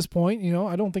Turner at this point.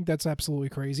 I don't think that's absolutely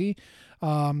crazy.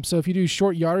 So if you do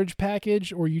short yardage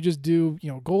package or you just do,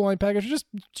 goal line package, just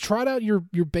trot out your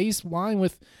base line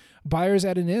with Byers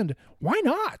at an end. Why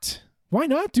not? Why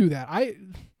not do that?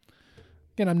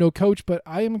 Again, I'm no coach, but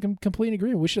I am completely in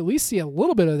agreement. We should at least see a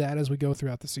little bit of that as we go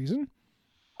throughout the season.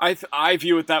 I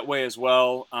view it that way as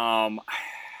well.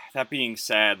 That being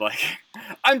said,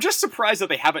 I'm just surprised that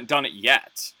they haven't done it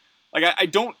yet. I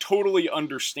don't totally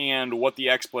understand what the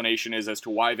explanation is as to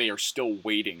why they are still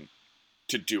waiting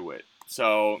to do it.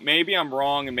 So maybe I'm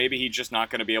wrong, and maybe he's just not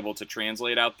going to be able to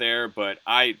translate out there, but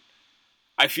I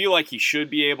feel like he should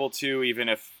be able to, even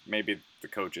if maybe the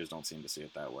coaches don't seem to see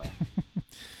it that way.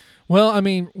 Well, I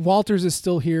mean, Walters is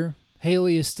still here.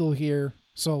 Haley is still here.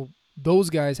 So those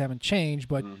guys haven't changed,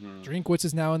 but Drinkwitz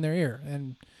is now in their ear.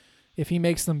 And if he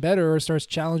makes them better or starts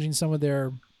challenging some of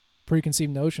their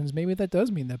preconceived notions, maybe that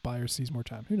does mean that Byers sees more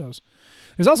time. Who knows?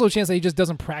 There's also a chance that he just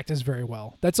doesn't practice very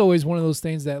well. That's always one of those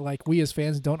things that we as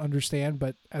fans don't understand,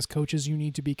 but as coaches, you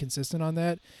need to be consistent on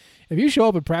that. If you show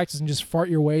up at practice and just fart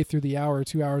your way through the hour or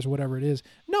 2 hours or whatever it is,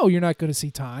 no, you're not going to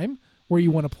see time where you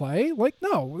want to play.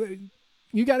 No,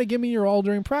 you got to give me your all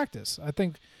during practice. I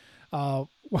think one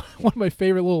of my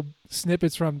favorite little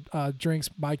snippets from Drinks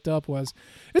Mic'd Up was,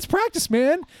 "It's practice,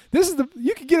 man.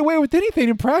 You can get away with anything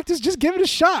in practice. Just give it a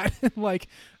shot."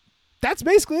 That's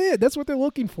basically it. That's what they're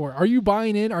looking for. Are you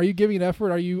buying in? Are you giving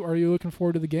effort? Are you looking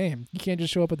forward to the game? You can't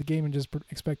just show up at the game and just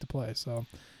expect to play. So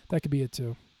that could be it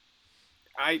too.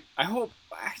 I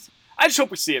just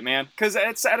hope we see it, man. Because at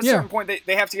a certain point,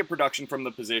 they have to get production from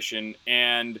the position,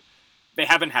 and they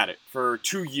haven't had it for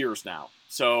 2 years now.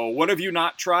 So what have you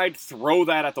not tried? Throw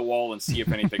that at the wall and see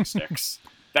if anything sticks.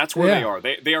 That's where they are.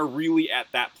 They are really at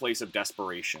that place of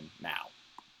desperation now.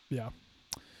 Yeah.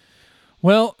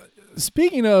 Well,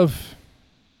 speaking of...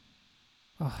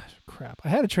 Oh, crap. I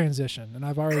had a transition, and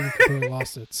I've already completely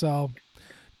lost it. So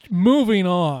moving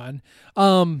on.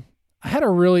 I had a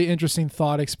really interesting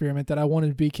thought experiment that I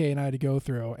wanted BK and I to go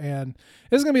through, and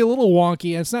it's going to be a little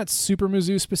wonky, and it's not super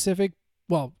Mizzou specific.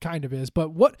 Well, kind of is,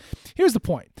 but here's the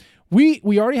point. We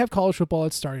already have college football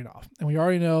that's starting off, and we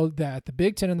already know that the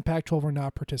Big Ten and the Pac-12 are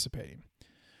not participating.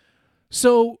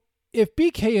 So if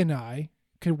BK and I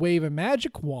could wave a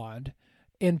magic wand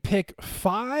and pick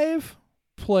 5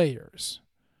 players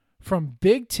from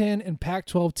Big Ten and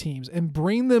Pac-12 teams and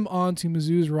bring them onto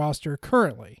Mizzou's roster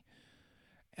currently.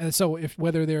 And so if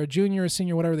whether they're a junior or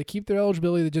senior, whatever, they keep their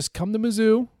eligibility, they just come to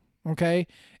Mizzou, okay?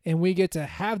 And we get to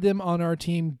have them on our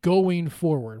team going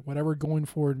forward, whatever going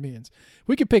forward means.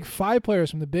 We could pick 5 players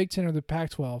from the Big Ten or the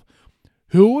Pac-12.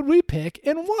 Who would we pick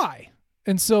and why?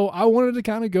 And so I wanted to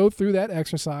kind of go through that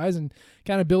exercise and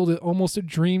kind of build almost a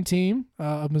dream team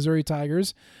of Missouri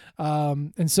Tigers.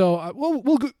 And so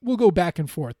we'll go back and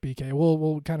forth, BK.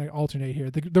 We'll kind of alternate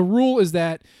here. The rule is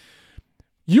that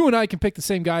you and I can pick the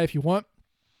same guy if you want.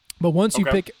 But once you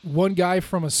pick one guy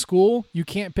from a school, you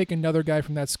can't pick another guy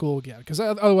from that school again, because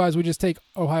otherwise we just take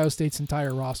Ohio State's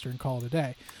entire roster and call it a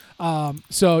day.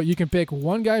 So you can pick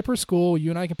one guy per school. You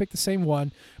and I can pick the same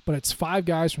one, but it's 5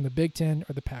 guys from the Big Ten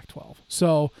or the Pac-12.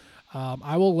 So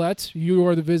I will let you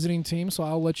are the visiting team, so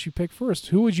I'll let you pick first.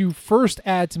 Who would you first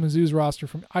add to Mizzou's roster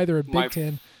from either a Big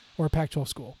Ten or a Pac-12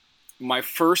 school? My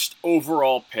first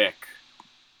overall pick.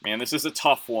 Man, this is a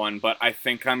tough one, but I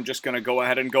think I'm just going to go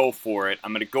ahead and go for it.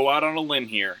 I'm going to go out on a limb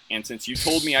here, and since you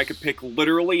told me I could pick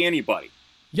literally anybody,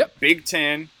 Big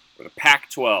Ten or the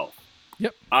Pac-12,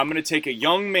 I'm going to take a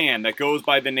young man that goes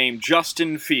by the name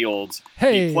Justin Fields.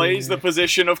 Hey. He plays the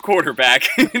position of quarterback,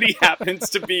 and he happens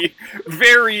to be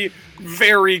very,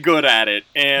 very good at it,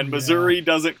 and Missouri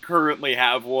doesn't currently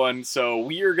have one, so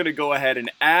we are going to go ahead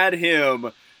and add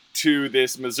him to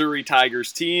this Missouri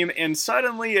Tigers team, and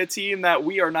suddenly a team that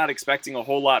we are not expecting a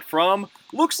whole lot from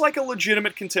looks like a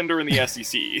legitimate contender in the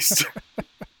SEC East.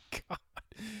 God.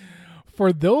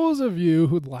 For those of you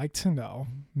who'd like to know,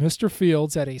 Mr.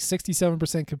 Fields had a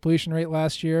 67% completion rate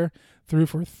last year, threw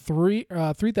for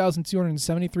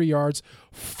 3,273 yards,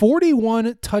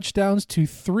 41 touchdowns to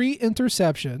 3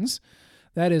 interceptions.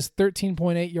 That is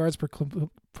 13.8 yards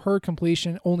per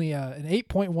completion, only an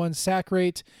 8.1 sack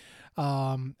rate.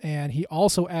 And he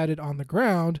also added on the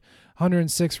ground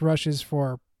 106 rushes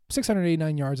for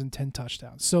 689 yards and 10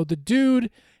 touchdowns. So the dude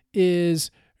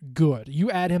is good. You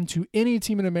add him to any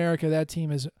team in America, that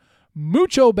team is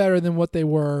mucho better than what they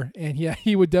were. And yeah,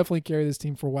 he would definitely carry this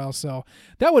team for a while. So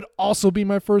that would also be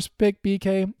my first pick,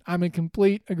 BK. I'm in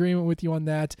complete agreement with you on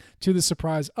that, to the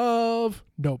surprise of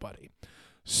nobody.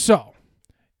 So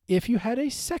if you had a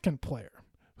second player,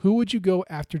 who would you go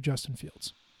after Justin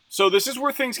Fields? So this is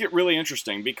where things get really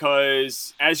interesting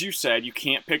because, as you said, you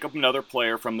can't pick up another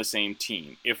player from the same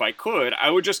team. If I could, I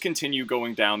would just continue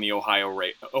going down the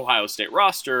Ohio State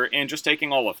roster and just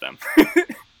taking all of them.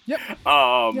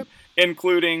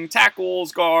 Including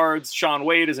tackles, guards. Shaun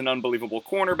Wade is an unbelievable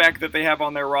cornerback that they have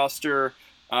on their roster.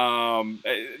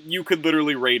 You could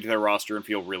literally raid their roster and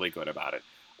feel really good about it.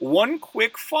 One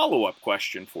quick follow-up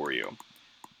question for you.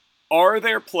 Are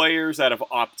there players that have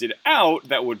opted out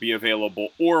that would be available,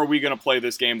 or are we going to play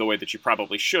this game the way that you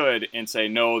probably should and say,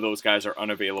 no, those guys are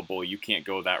unavailable, you can't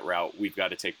go that route, we've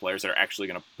got to take players that are actually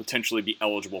going to potentially be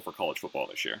eligible for college football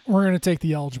this year? We're going to take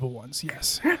the eligible ones,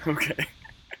 yes. Okay.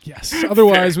 Yes.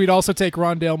 Otherwise, we'd also take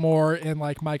Rondale Moore and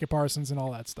like Micah Parsons and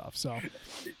all that stuff. So,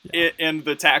 and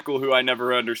the tackle who I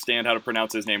never understand how to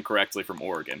pronounce his name correctly from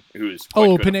Oregon, who's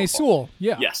Penei Sewell.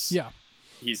 Yeah. Yes. Yeah.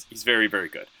 He's very, very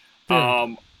good.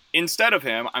 Instead of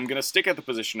him, I'm going to stick at the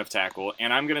position of tackle,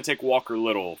 and I'm going to take Walker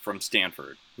Little from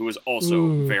Stanford, who is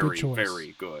also very,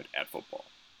 very good at football.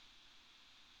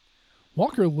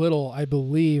 Walker Little, I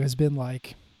believe, has been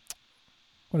like,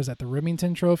 what is that, the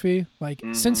Remington Trophy? Like,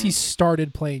 since he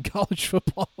started playing college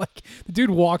football, like, the dude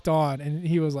walked on, and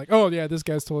he was like, oh, yeah, this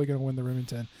guy's totally going to win the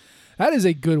Remington. That is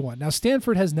a good one. Now,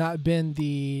 Stanford has not been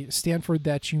the Stanford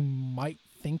that you might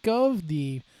think of,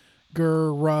 the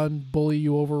run, bully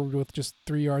you over with just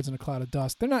 3 yards in a cloud of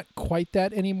dust. They're not quite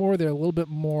that anymore. They're a little bit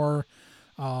more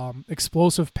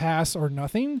explosive pass or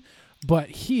nothing, but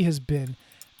he has been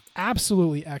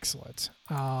absolutely excellent.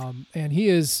 And he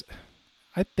is,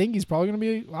 I think he's probably going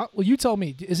to be, well, you tell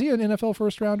me, is he an NFL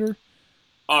first rounder?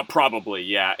 Probably,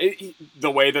 yeah.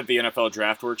 The way that the NFL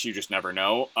draft works, you just never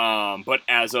know. But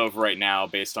as of right now,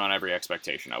 based on every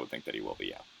expectation, I would think that he will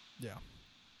be, Yeah.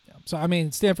 So, I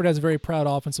mean, Stanford has a very proud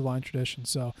offensive line tradition,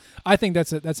 so I think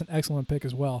that's an excellent pick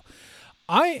as well.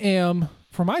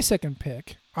 For my second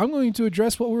pick, I'm going to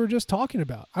address what we were just talking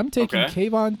about. I'm taking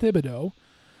Kayvon Thibodeau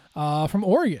from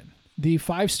Oregon, the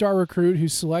 5-star recruit who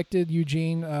selected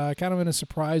Eugene kind of in a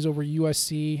surprise over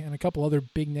USC and a couple other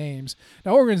big names.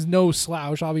 Now, Oregon's no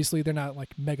slouch. Obviously, they're not like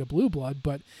mega blue blood,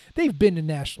 but they've been to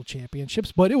national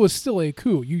championships, but it was still a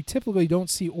coup. You typically don't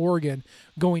see Oregon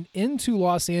going into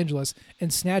Los Angeles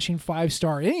and snatching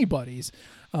 5-star anybody's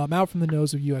out from the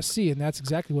nose of USC, and that's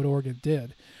exactly what Oregon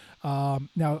did.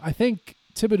 Now, I think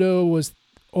Thibodeau was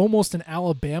almost an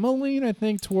Alabama lean, I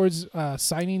think, towards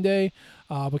signing day.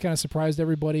 but kind of surprised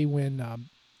everybody when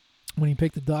he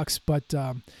picked the Ducks. But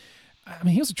I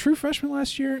mean, he was a true freshman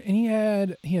last year,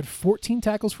 and he had 14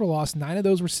 tackles for loss. 9 of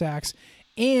those were sacks,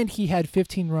 and he had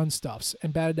 15 run stuffs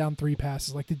and batted down 3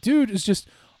 passes. Like, the dude is just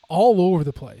all over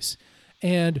the place,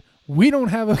 and we don't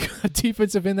have a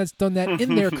defensive end that's done that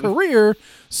in their career.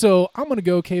 So I'm going to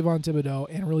go Kayvon Thibodeaux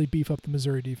and really beef up the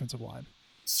Missouri defensive line.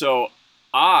 So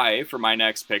for my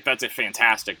next pick, that's a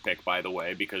fantastic pick, by the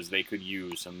way, because they could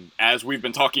use some, as we've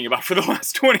been talking about for the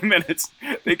last 20 minutes,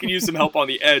 they could use some help on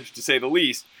the edge, to say the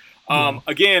least.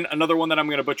 Again, another one that I'm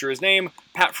going to butcher his name,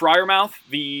 Pat Freiermuth,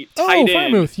 the tight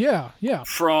end yeah.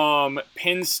 from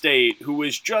Penn State, who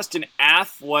is just an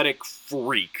athletic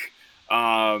freak.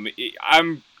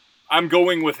 I'm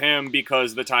going with him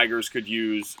because the Tigers could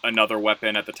use another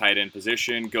weapon at the tight end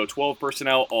position. Go 12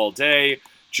 personnel all day.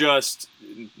 Just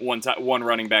one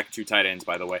running back, 2 tight ends,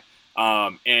 by the way.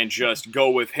 And just go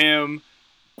with him.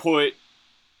 Put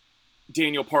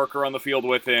Daniel Parker on the field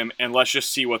with him, and let's just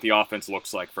see what the offense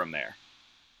looks like from there.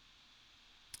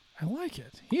 I like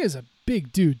it. He is a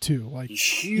big dude too. Like, he's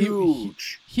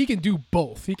huge. He can do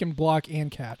both. He can block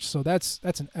and catch. So that's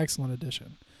an excellent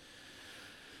addition.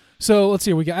 So let's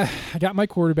see. I got my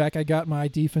quarterback. I got my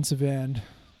defensive end.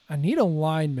 I need a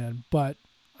lineman, but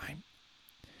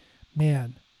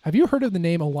have you heard of the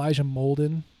name Elijah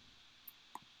Molden?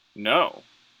 No.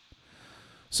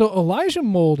 So Elijah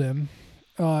Molden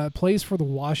plays for the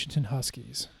Washington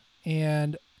Huskies,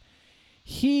 and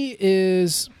he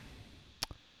is.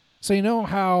 So you know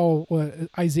how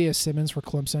Isaiah Simmons for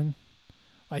Clemson,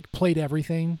 like, played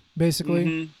everything basically.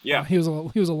 Mm-hmm. Yeah, he was a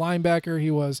linebacker. He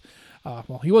was.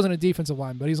 He wasn't a defensive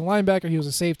line, but he's a linebacker. He was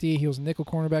a safety. He was a nickel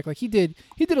cornerback. Like, he did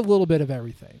a little bit of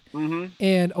everything. Mm-hmm.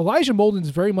 And Elijah Molden is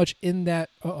very much in that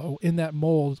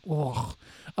mold.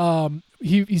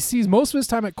 He sees most of his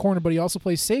time at corner, but he also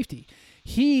plays safety.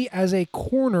 He, as a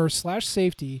corner /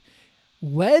 safety,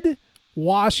 led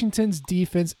Washington's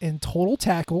defense in total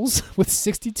tackles with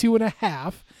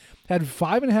 62.5, had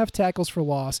 5.5 tackles for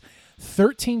loss,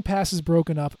 13 passes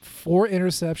broken up, 4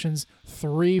 interceptions,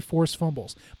 3 forced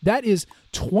fumbles. That is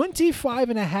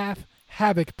 25.5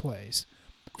 havoc plays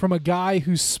from a guy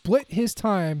who split his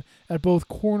time at both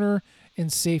corner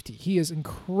and safety. He is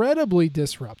incredibly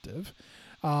disruptive.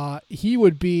 He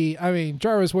would be,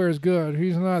 Jarvis Ware is good.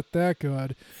 He's not that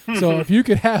good. So if you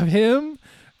could have him,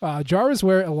 Jarvis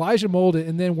Ware, Elijah Molden,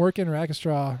 and then work in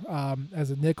Rackstraw as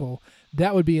a nickel,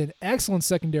 that would be an excellent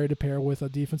secondary to pair with a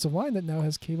defensive line that now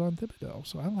has Kayvon Thibodeaux.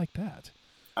 So I like that.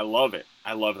 I love it.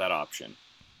 I love that option.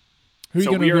 Who are you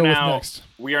going to go with next?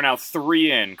 We are now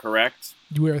 3 in, correct?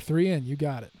 We are 3 in. You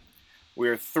got it. We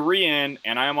are 3 in,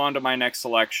 and I am on to my next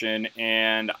selection,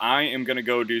 and I am going to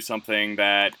go do something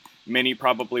that many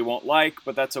probably won't like,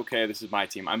 but that's okay. This is my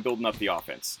team. I'm building up the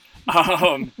offense.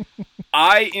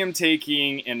 I am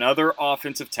taking another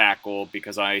offensive tackle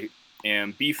because I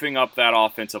am beefing up that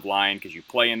offensive line, because you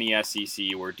play in the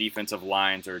SEC where defensive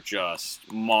lines are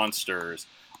just monsters.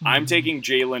 Mm-hmm. I'm taking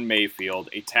Jalen Mayfield,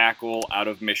 a tackle out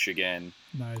of Michigan.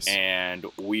 Nice. And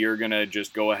we are going to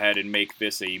just go ahead and make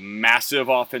this a massive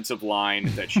offensive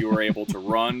line that you are able to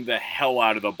run the hell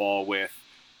out of the ball with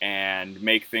and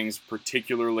make things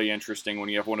particularly interesting when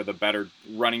you have one of the better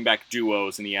running back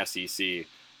duos in the SEC.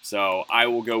 So I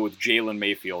will go with Jalen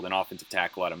Mayfield, an offensive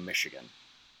tackle out of Michigan.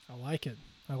 I like it.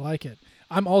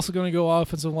 I'm also going to go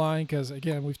offensive line because,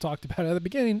 again, we've talked about it at the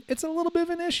beginning. It's a little bit of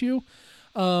an issue.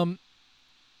 I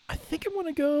think I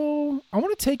want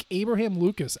to take Abraham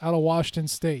Lucas out of Washington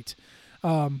State.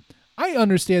 I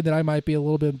understand that I might be a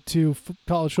little bit too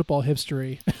college football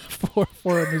hipstery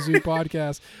for a Mizzou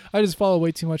podcast. I just follow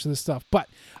way too much of this stuff. But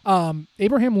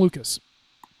Abraham Lucas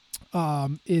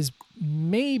is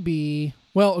maybe...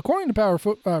 Well, according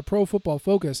to Pro Football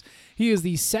Focus, he is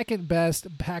the second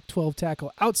best Pac-12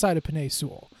 tackle outside of Penei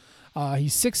Sewell.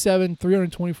 He's 6'7",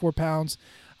 324 pounds,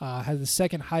 has the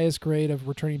second highest grade of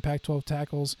returning Pac-12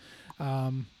 tackles.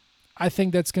 I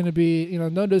think that's going to be,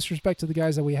 no disrespect to the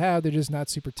guys that we have, they're just not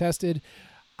super tested.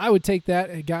 I would take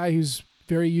that, a guy who's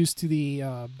very used to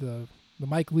the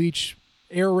Mike Leach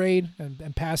air raid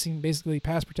and passing, basically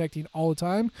pass protecting all the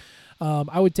time.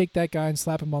 I would take that guy and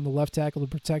slap him on the left tackle to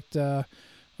protect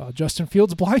Justin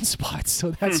Fields' blind spots.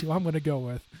 So that's who I'm going to go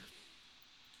with.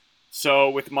 So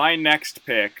with my next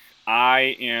pick,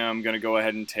 I am going to go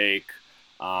ahead and take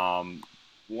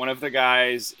one of the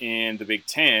guys in the Big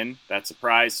Ten that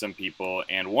surprised some people.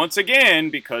 And once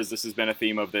again, because this has been a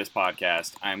theme of this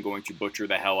podcast, I'm going to butcher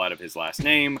the hell out of his last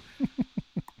name.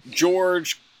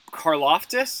 George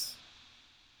Karlaftis.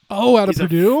 Oh, out of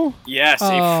Purdue? Yes,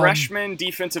 a freshman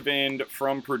defensive end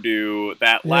from Purdue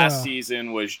that last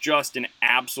season was just an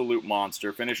absolute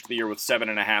monster. Finished the year with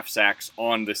 7.5 sacks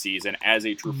on the season. As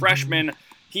a true freshman,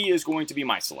 he is going to be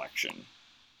my selection.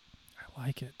 I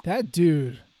like it. That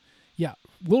dude,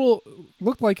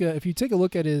 looked like if you take a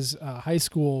look at his high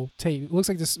school tape, it looks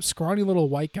like this scrawny little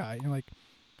white guy. And you're like,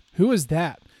 who is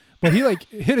that? But he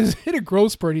hit a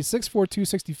growth spurt. He's 6'4",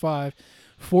 265.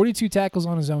 42 tackles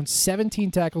on his own,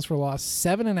 17 tackles for loss,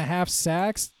 7.5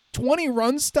 sacks, 20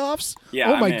 run stuffs.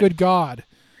 Yeah, oh my good God.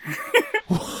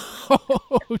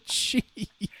 Oh,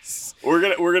 jeez. We're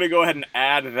gonna go ahead and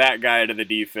add that guy to the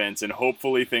defense, and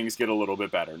hopefully things get a little bit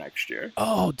better next year.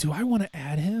 Oh, do I want to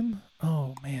add him?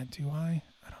 Oh man, do I?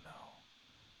 I don't know.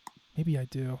 Maybe I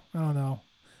do. I don't know.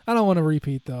 I don't want to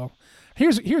repeat though.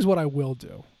 Here's what I will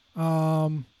do.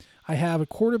 I have a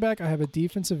quarterback. I have a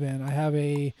defensive end. I have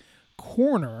a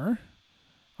corner.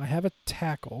 I have a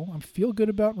tackle. I feel good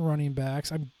about running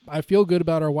backs. I feel good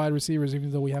about our wide receivers,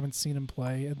 even though we haven't seen them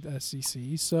play at the SEC.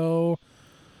 So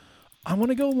I want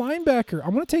to go linebacker. I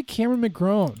want to take Cameron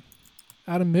McGrone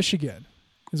out of Michigan.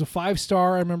 He's a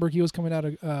 5-star. I remember he was coming out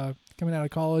of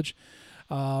college.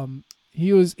 I'm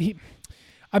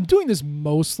doing this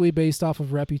mostly based off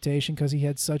of reputation because he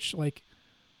had such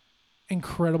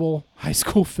incredible high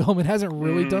school film and hasn't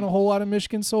really done a whole lot of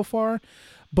Michigan so far.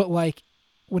 But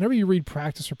whenever you read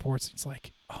practice reports, it's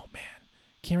like, oh man,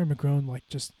 Cameron McGrone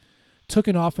just took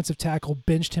an offensive tackle,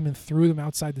 benched him, and threw them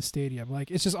outside the stadium.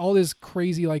 It's just all this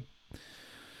crazy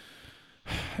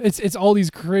it's all these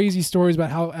crazy stories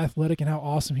about how athletic and how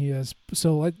awesome he is.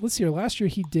 So let's see here. Last year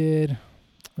he did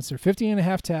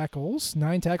 15.5 tackles,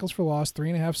 9 tackles for loss,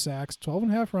 3.5 sacks,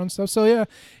 12.5 run stuff. So yeah,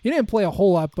 he didn't play a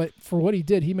whole lot, but for what he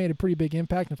did, he made a pretty big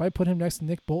impact. And if I put him next to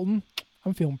Nick Bolton,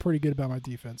 I'm feeling pretty good about my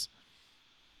defense.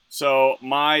 So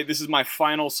this is my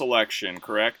final selection,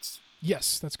 correct?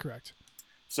 Yes, that's correct.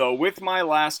 So with my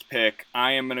last pick,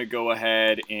 I am going to go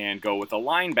ahead and go with a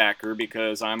linebacker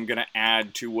because I'm going to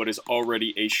add to what is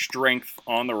already a strength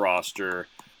on the roster.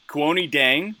 Kwoni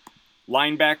Dang,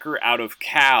 linebacker out of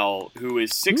Cal, who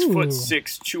is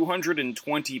 6'6",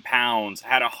 220 pounds,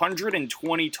 had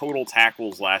 120 total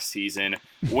tackles last season,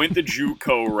 went the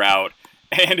JUCO route,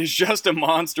 and is just a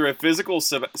monster, a physical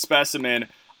specimen.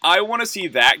 I want to see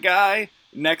that guy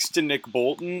next to Nick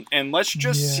Bolton, and let's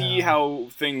just see how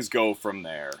things go from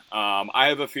there. I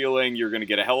have a feeling you're going to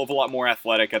get a hell of a lot more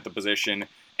athletic at the position,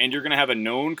 and you're going to have a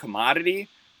known commodity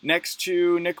next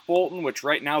to Nick Bolton, which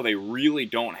right now they really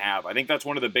don't have. I think that's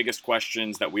one of the biggest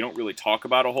questions that we don't really talk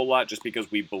about a whole lot just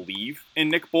because we believe in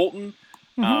Nick Bolton,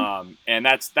 and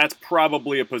that's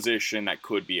probably a position that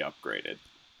could be upgraded.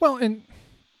 Well, in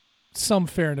some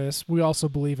fairness, we also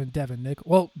believe in Devin Nicholson.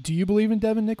 Well, do you believe in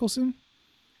Devin Nicholson?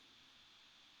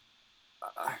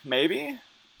 Maybe.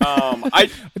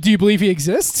 Do you believe he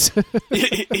exists?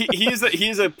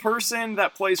 he's a person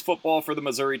that plays football for the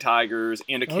Missouri Tigers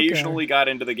and occasionally got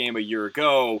into the game a year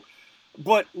ago.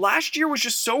 But last year was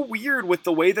just so weird with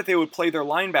the way that they would play their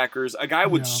linebackers. A guy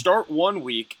would start one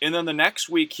week, and then the next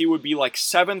week he would be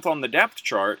 7th on the depth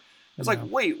chart. It's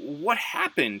wait, what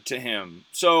happened to him?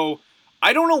 So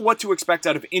I don't know what to expect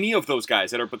out of any of those guys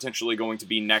that are potentially going to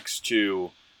be next to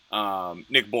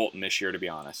Nick Bolton this year, to be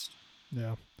honest.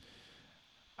 Yeah.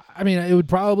 I mean, it would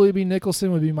probably be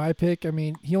Nicholson would be my pick. I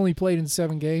mean, he only played in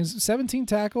 7 games, 17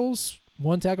 tackles,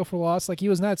 1 tackle for loss. He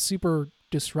was not super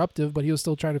disruptive, but he was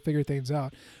still trying to figure things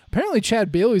out. Apparently, Chad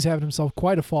Bailey's having himself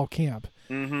quite a fall camp.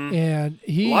 And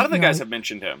a lot of the guys have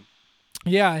mentioned him.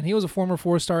 Yeah, and he was a former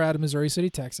 4-star out of Missouri City,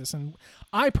 Texas. And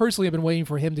I personally have been waiting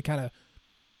for him to kind of,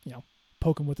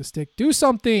 poke him with a stick, do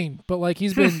something. But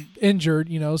he's been injured,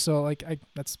 so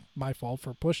that's my fault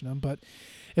for pushing him. But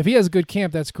if he has a good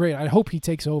camp, that's great. I hope he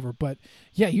takes over. But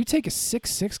yeah, you take a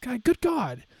 6'6" guy, good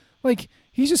God.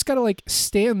 He's just got to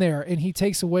stand there and he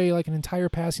takes away an entire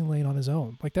passing lane on his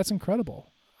own. That's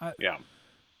incredible. Yeah.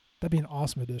 That'd be an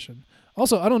awesome addition.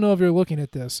 Also, I don't know if you're looking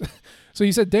at this. So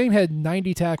you said Dane had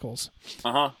 90 tackles.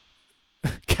 Uh-huh.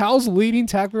 Cal's leading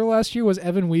tackler last year was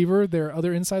Evan Weaver, their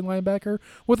other inside linebacker,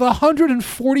 with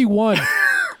 141.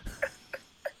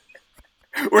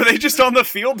 Were they just on the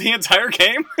field the entire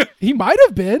game? He might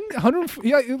have been.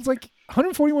 It was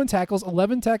 141 tackles,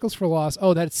 11 tackles for loss.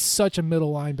 Oh, that's such a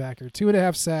middle linebacker.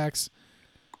 2.5 sacks,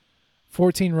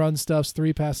 14 run stuffs,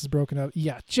 3 passes broken up.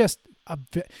 Yeah, just a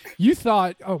bit. You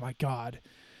thought, oh my God.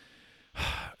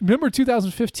 Remember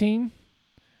 2015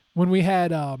 when we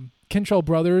had Kentrell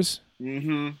Brothers?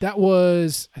 Mm-hmm. That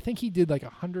was, I think he did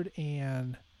 100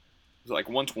 and... Was it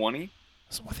 120?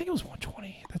 So I think it was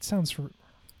 120. That sounds for...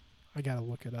 I got to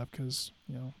look it up because,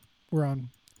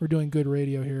 we're doing good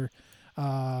radio here.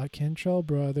 Kentrell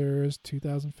Brothers,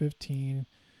 2015.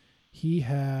 He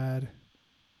had.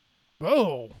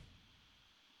 Oh,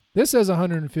 this says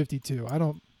 152.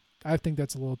 I think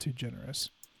that's a little too generous.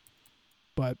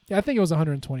 But I think it was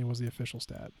 120 was the official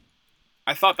stat.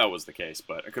 I thought that was the case,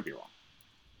 but I could be wrong.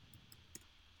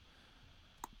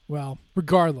 Well,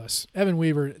 regardless, Evan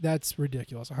Weaver, that's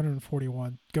ridiculous.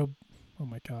 141. Go. Oh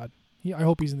my God. I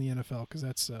hope he's in the NFL because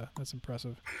that's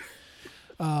impressive.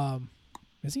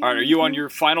 Is he? All right, are you on your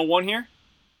final one here?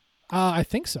 I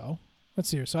think so. Let's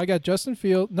see here. So I got Justin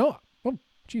Fields. No. Oh,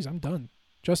 geez, I'm done.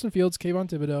 Justin Fields, Kayvon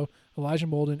Thibodeau, Elijah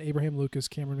Molden, Abraham Lucas,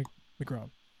 Cameron McGrone.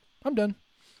 I'm done.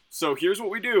 So here's what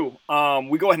we do.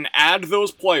 We go ahead and add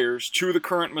those players to the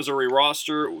current Missouri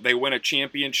roster. They win a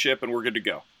championship, and we're good to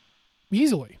go.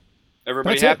 Easily.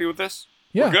 Everybody happy with this?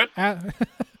 Yeah. We're good?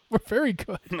 We're very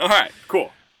good. All right,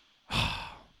 cool.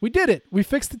 We did it. We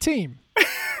fixed the team.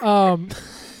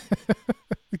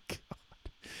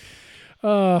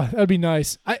 That'd be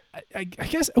nice. I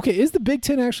guess, okay, is the Big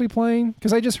Ten actually playing?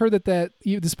 Because I just heard that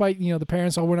despite, the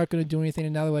parents, we're not going to do anything,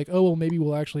 and now they're like, oh, well, maybe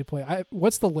we'll actually play.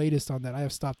 What's the latest on that? I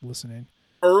have stopped listening.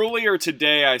 Earlier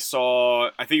today, I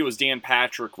think it was Dan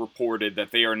Patrick reported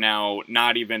that they are now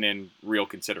not even in real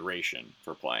consideration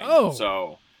for playing. Oh.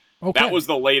 So okay. That was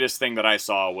the latest thing that I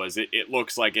saw was it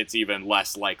looks like it's even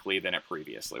less likely than it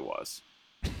previously was.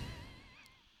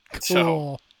 Cool.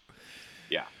 So,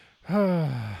 yeah.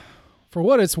 For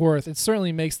what it's worth, it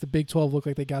certainly makes the Big 12 look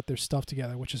like they got their stuff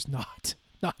together, which is not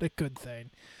a good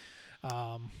thing.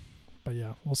 But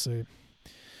yeah, we'll see.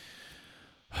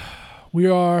 We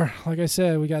are, like I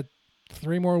said, we got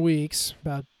 3 more weeks,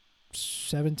 about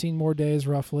 17 more days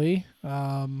roughly,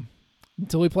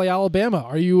 until we play Alabama.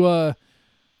 Are you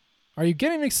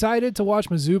getting excited to watch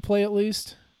Mizzou play at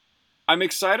least? I'm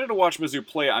excited to watch Mizzou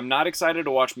play. I'm not excited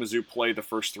to watch Mizzou play the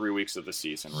first 3 weeks of the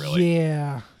season, really.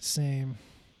 Yeah, same.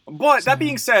 But that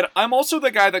being said, I'm also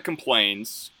the guy that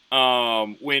complains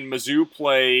when Mizzou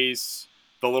plays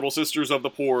the Little Sisters of the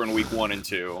Poor in week 1 and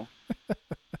 2.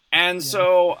 And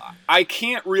so I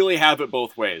can't really have it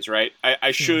both ways, right?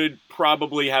 I should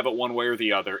probably have it one way or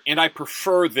the other. And I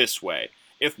prefer this way.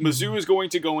 If Mizzou is going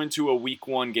to go into a week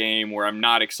 1 game where I'm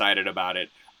not excited about it,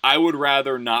 I would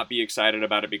rather not be excited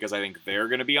about it because I think they're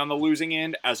going to be on the losing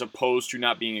end as opposed to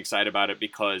not being excited about it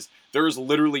because there is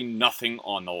literally nothing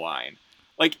on the line.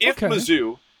 Like, if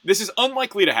Mizzou, this is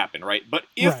unlikely to happen, right? But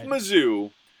if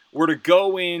Mizzou were to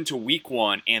go into week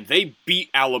 1 and they beat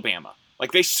Alabama,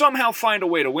 like they somehow find a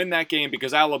way to win that game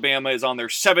because Alabama is on their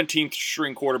 17th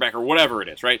string quarterback or whatever it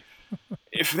is, right?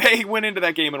 If they went into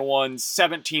that game and won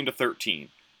 17-13,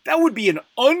 that would be an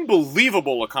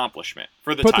unbelievable accomplishment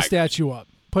for the Tigers. Put the statue up.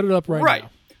 Put it up right now.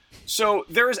 So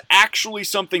there is actually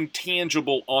something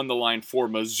tangible on the line for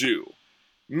Mizzou.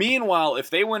 Meanwhile, if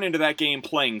they went into that game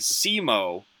playing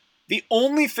SEMO, the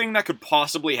only thing that could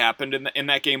possibly happen in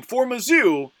that game for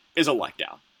Mizzou is a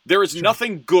letdown. There is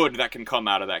nothing good that can come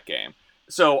out of that game.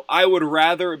 So I would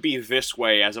rather it be this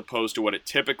way as opposed to what it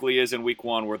typically is in week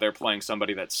 1 where they're playing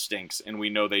somebody that stinks and we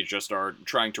know they just are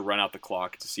trying to run out the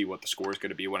clock to see what the score is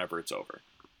going to be whenever it's over.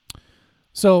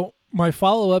 So my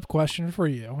follow-up question for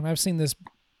you, and I've seen this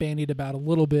bandied about a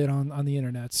little bit on the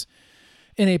internets,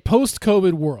 in a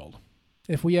post-COVID world,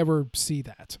 if we ever see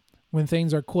that, when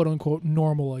things are quote-unquote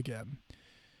normal again,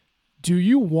 do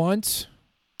you want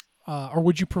or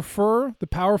would you prefer the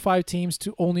Power 5 teams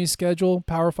to only schedule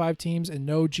Power 5 teams and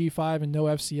no G5 and no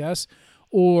FCS?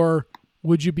 Or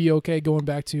would you be okay going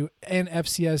back to an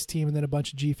FCS team and then a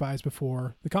bunch of G5s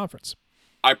before the conference?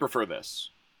 I prefer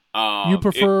this. You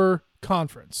prefer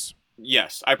conference?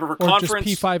 Yes, I prefer or conference.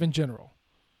 Just P5 in general?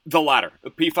 The latter,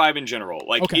 the P5 in general.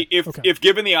 Like, if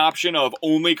given the option of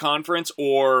only conference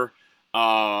or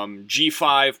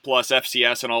G5 plus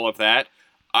FCS and all of that,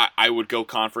 I would go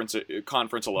conference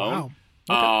alone.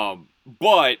 Wow. Okay.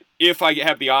 But if I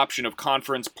have the option of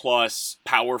conference plus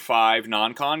Power 5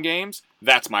 non-con games,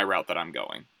 that's my route that I'm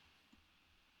going.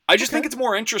 I just think it's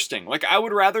more interesting. Like, I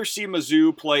would rather see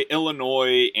Mizzou play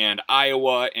Illinois and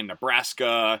Iowa and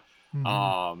Nebraska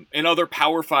and other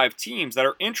Power 5 teams that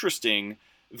are interesting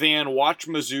than watch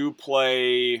Mizzou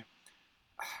play,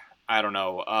 I don't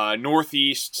know,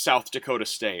 Northeast South Dakota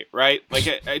State, right? Like,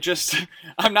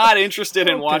 I'm not interested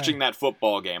in watching that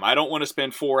football game. I don't want to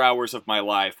spend 4 hours of my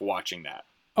life watching that.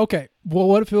 Okay. Well,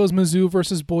 what if it was Mizzou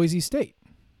versus Boise State?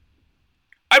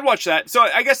 I'd watch that. So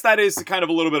I guess that is kind of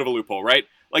a little bit of a loophole, right?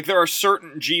 Like, there are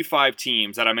certain G5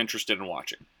 teams that I'm interested in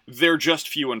watching. They're just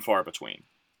few and far between.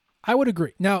 I would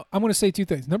agree. Now, I'm going to say 2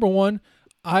 things. Number one,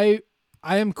 I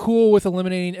am cool with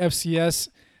eliminating FCS.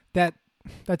 That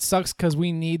that sucks because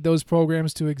we need those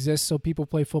programs to exist so people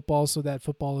play football so that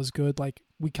football is good. Like,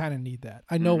 we kind of need that.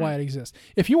 I know why it exists.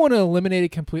 If you want to eliminate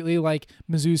it completely, like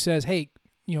Mizzou says, hey,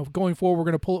 going forward,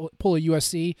 we're going to pull a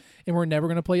USC and we're never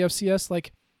going to play FCS,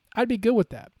 like, I'd be good with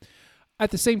that.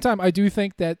 At the same time, I do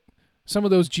think that some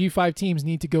of those G5 teams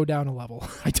need to go down a level.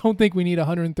 I don't think we need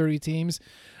 130 teams.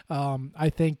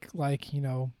 I think, like,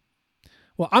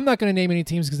 well, I'm not going to name any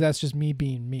teams because that's just me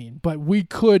being mean, but we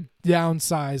could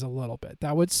downsize a little bit.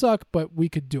 That would suck, but we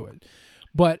could do it.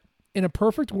 But in a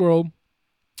perfect world,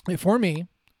 for me,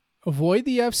 avoid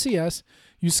the FCS.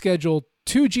 You schedule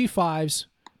 2 G5s,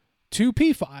 2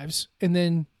 P5s, and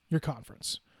then your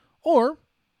conference. Or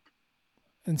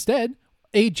instead,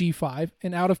 a G5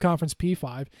 and out-of-conference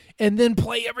P5, and then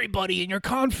play everybody in your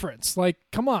conference. Like,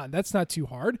 come on, that's not too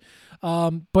hard.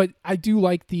 But I do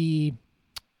like the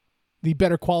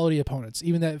better quality opponents,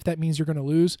 even if that means you're going to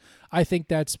lose. I think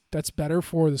that's better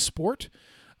for the sport.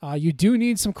 You do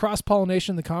need some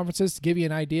cross-pollination in the conferences to give you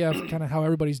an idea of kind of how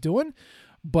everybody's doing,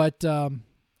 but I'm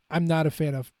not a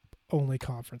fan of only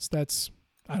conference.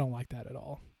 I don't like that at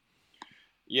all.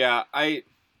 Yeah, I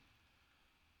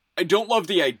don't love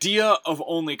the idea of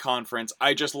only conference.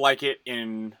 I just like it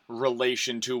in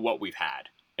relation to what we've had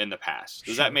in the past.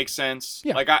 Does that make sense?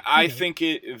 Yeah. Like, I think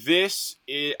this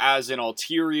as an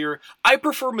ulterior, I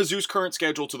prefer Mizzou's current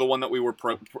schedule to the one that we were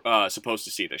supposed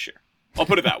to see this year. I'll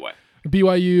put it that way.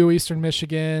 BYU, Eastern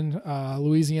Michigan,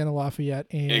 Louisiana Lafayette,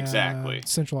 and exactly.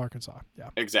 Central Arkansas. Yeah,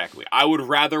 exactly. I would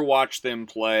rather watch them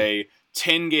play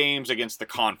 10 games against the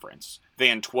conference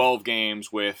than 12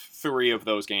 games with 3 of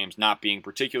those games not being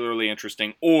particularly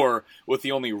interesting, or with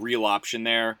the only real option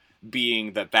there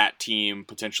being that team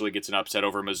potentially gets an upset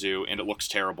over Mizzou and it looks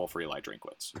terrible for Eli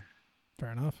Drinkwitz.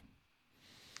 Fair enough.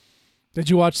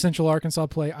 Did you watch Central Arkansas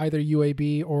play either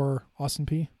UAB or Austin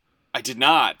Peay? I did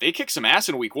not. They kicked some ass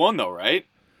in week 1 though, right?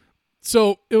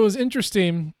 So it was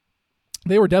interesting.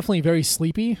 They were definitely very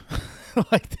sleepy.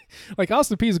 like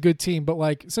Austin Peay is a good team, but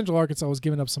like Central Arkansas was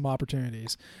giving up some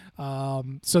opportunities.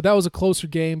 So that was a closer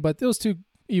game, but those two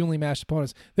evenly matched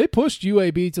opponents. They pushed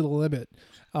UAB to the limit.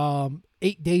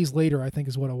 8 days later, I think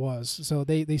is what it was. So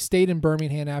they stayed in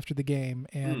Birmingham after the game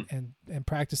and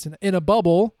practiced in a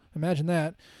bubble. Imagine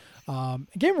that.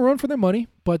 Gave them a run for their money,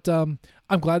 but I'm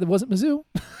glad it wasn't Mizzou.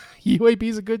 UAB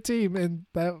is a good team, and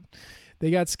that they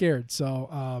got scared. So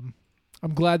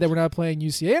I'm glad that we're not playing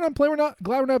UCA, and glad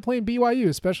we're not playing BYU,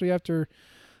 especially after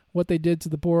what they did to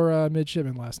the poor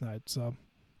midshipmen last night. So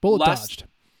bullet dodged.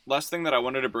 Last thing that I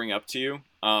wanted to bring up to you,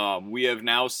 we have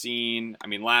now seen,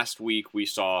 last week we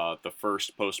saw the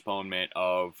first postponement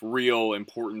of real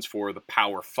importance for the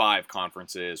Power 5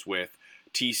 conferences with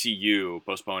TCU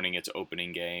postponing its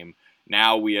opening game.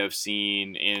 Now we have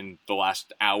seen in the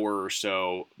last hour or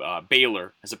so,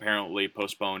 Baylor has apparently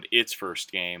postponed its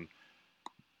first game.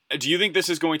 Do you think this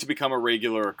is going to become a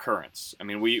regular occurrence?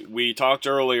 We talked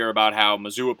earlier about how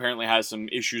Mizzou apparently has some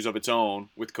issues of its own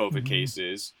with COVID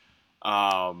cases.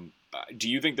 Do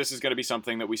you think this is going to be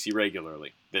something that we see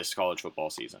regularly this college football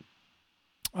season?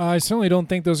 I certainly don't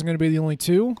think those are going to be the only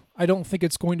two. I don't think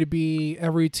it's going to be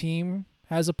every team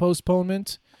has a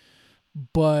postponement,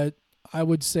 but I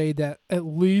would say that at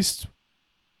least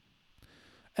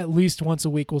once a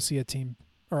week we'll see a team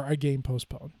or a game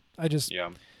postponed.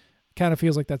 Kind of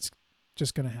feels like that's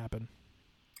just going to happen.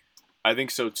 I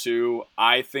think so too.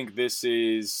 I think this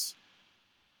is,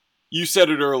 you said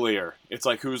it earlier, it's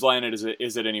like, whose line is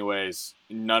it anyways?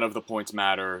 None of the points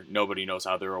matter. Nobody knows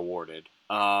how they're awarded.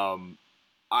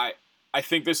 I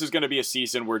think this is going to be a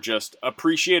season where just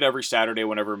appreciate every Saturday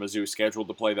whenever Mizzou is scheduled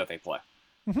to play that they play.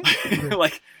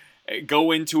 Like,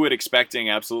 go into it expecting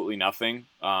absolutely nothing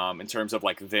in terms of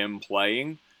like them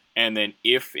playing. And then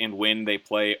if and when they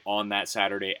play on that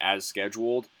Saturday as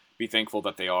scheduled, be thankful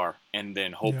that they are. And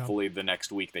then hopefully the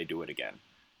next week they do it again.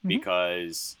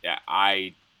 Because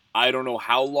I don't know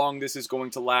how long this is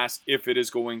going to last, if it is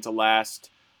going to last,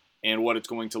 and what it's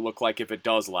going to look like if it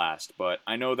does last. But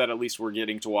I know that at least we're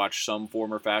getting to watch some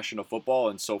form or fashion of football,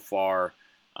 and so far,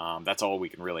 that's all we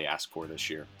can really ask for this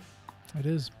year. It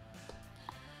is.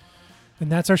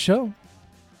 And that's our show.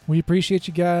 We appreciate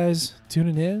you guys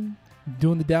tuning in,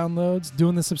 doing the downloads,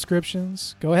 doing the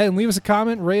subscriptions. Go ahead and leave us a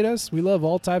comment, rate us. We love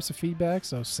all types of feedback,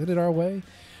 so send it our way.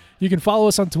 You can follow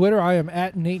us on Twitter. I am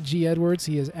at Nate G. Edwards.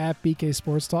 He is at BK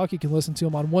Sports Talk. You can listen to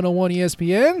him on 101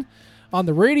 ESPN, on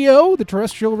the radio, the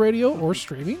terrestrial radio, or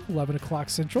streaming, 11 o'clock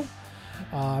Central.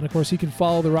 And, of course, you can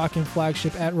follow the Rockin'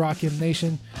 Flagship at Rockin'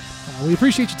 Nation. We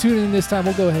appreciate you tuning in this time.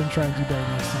 We'll go ahead and try and do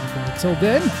better next time. But until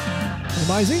then,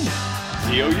 I'm Izzy.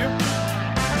 ZOU.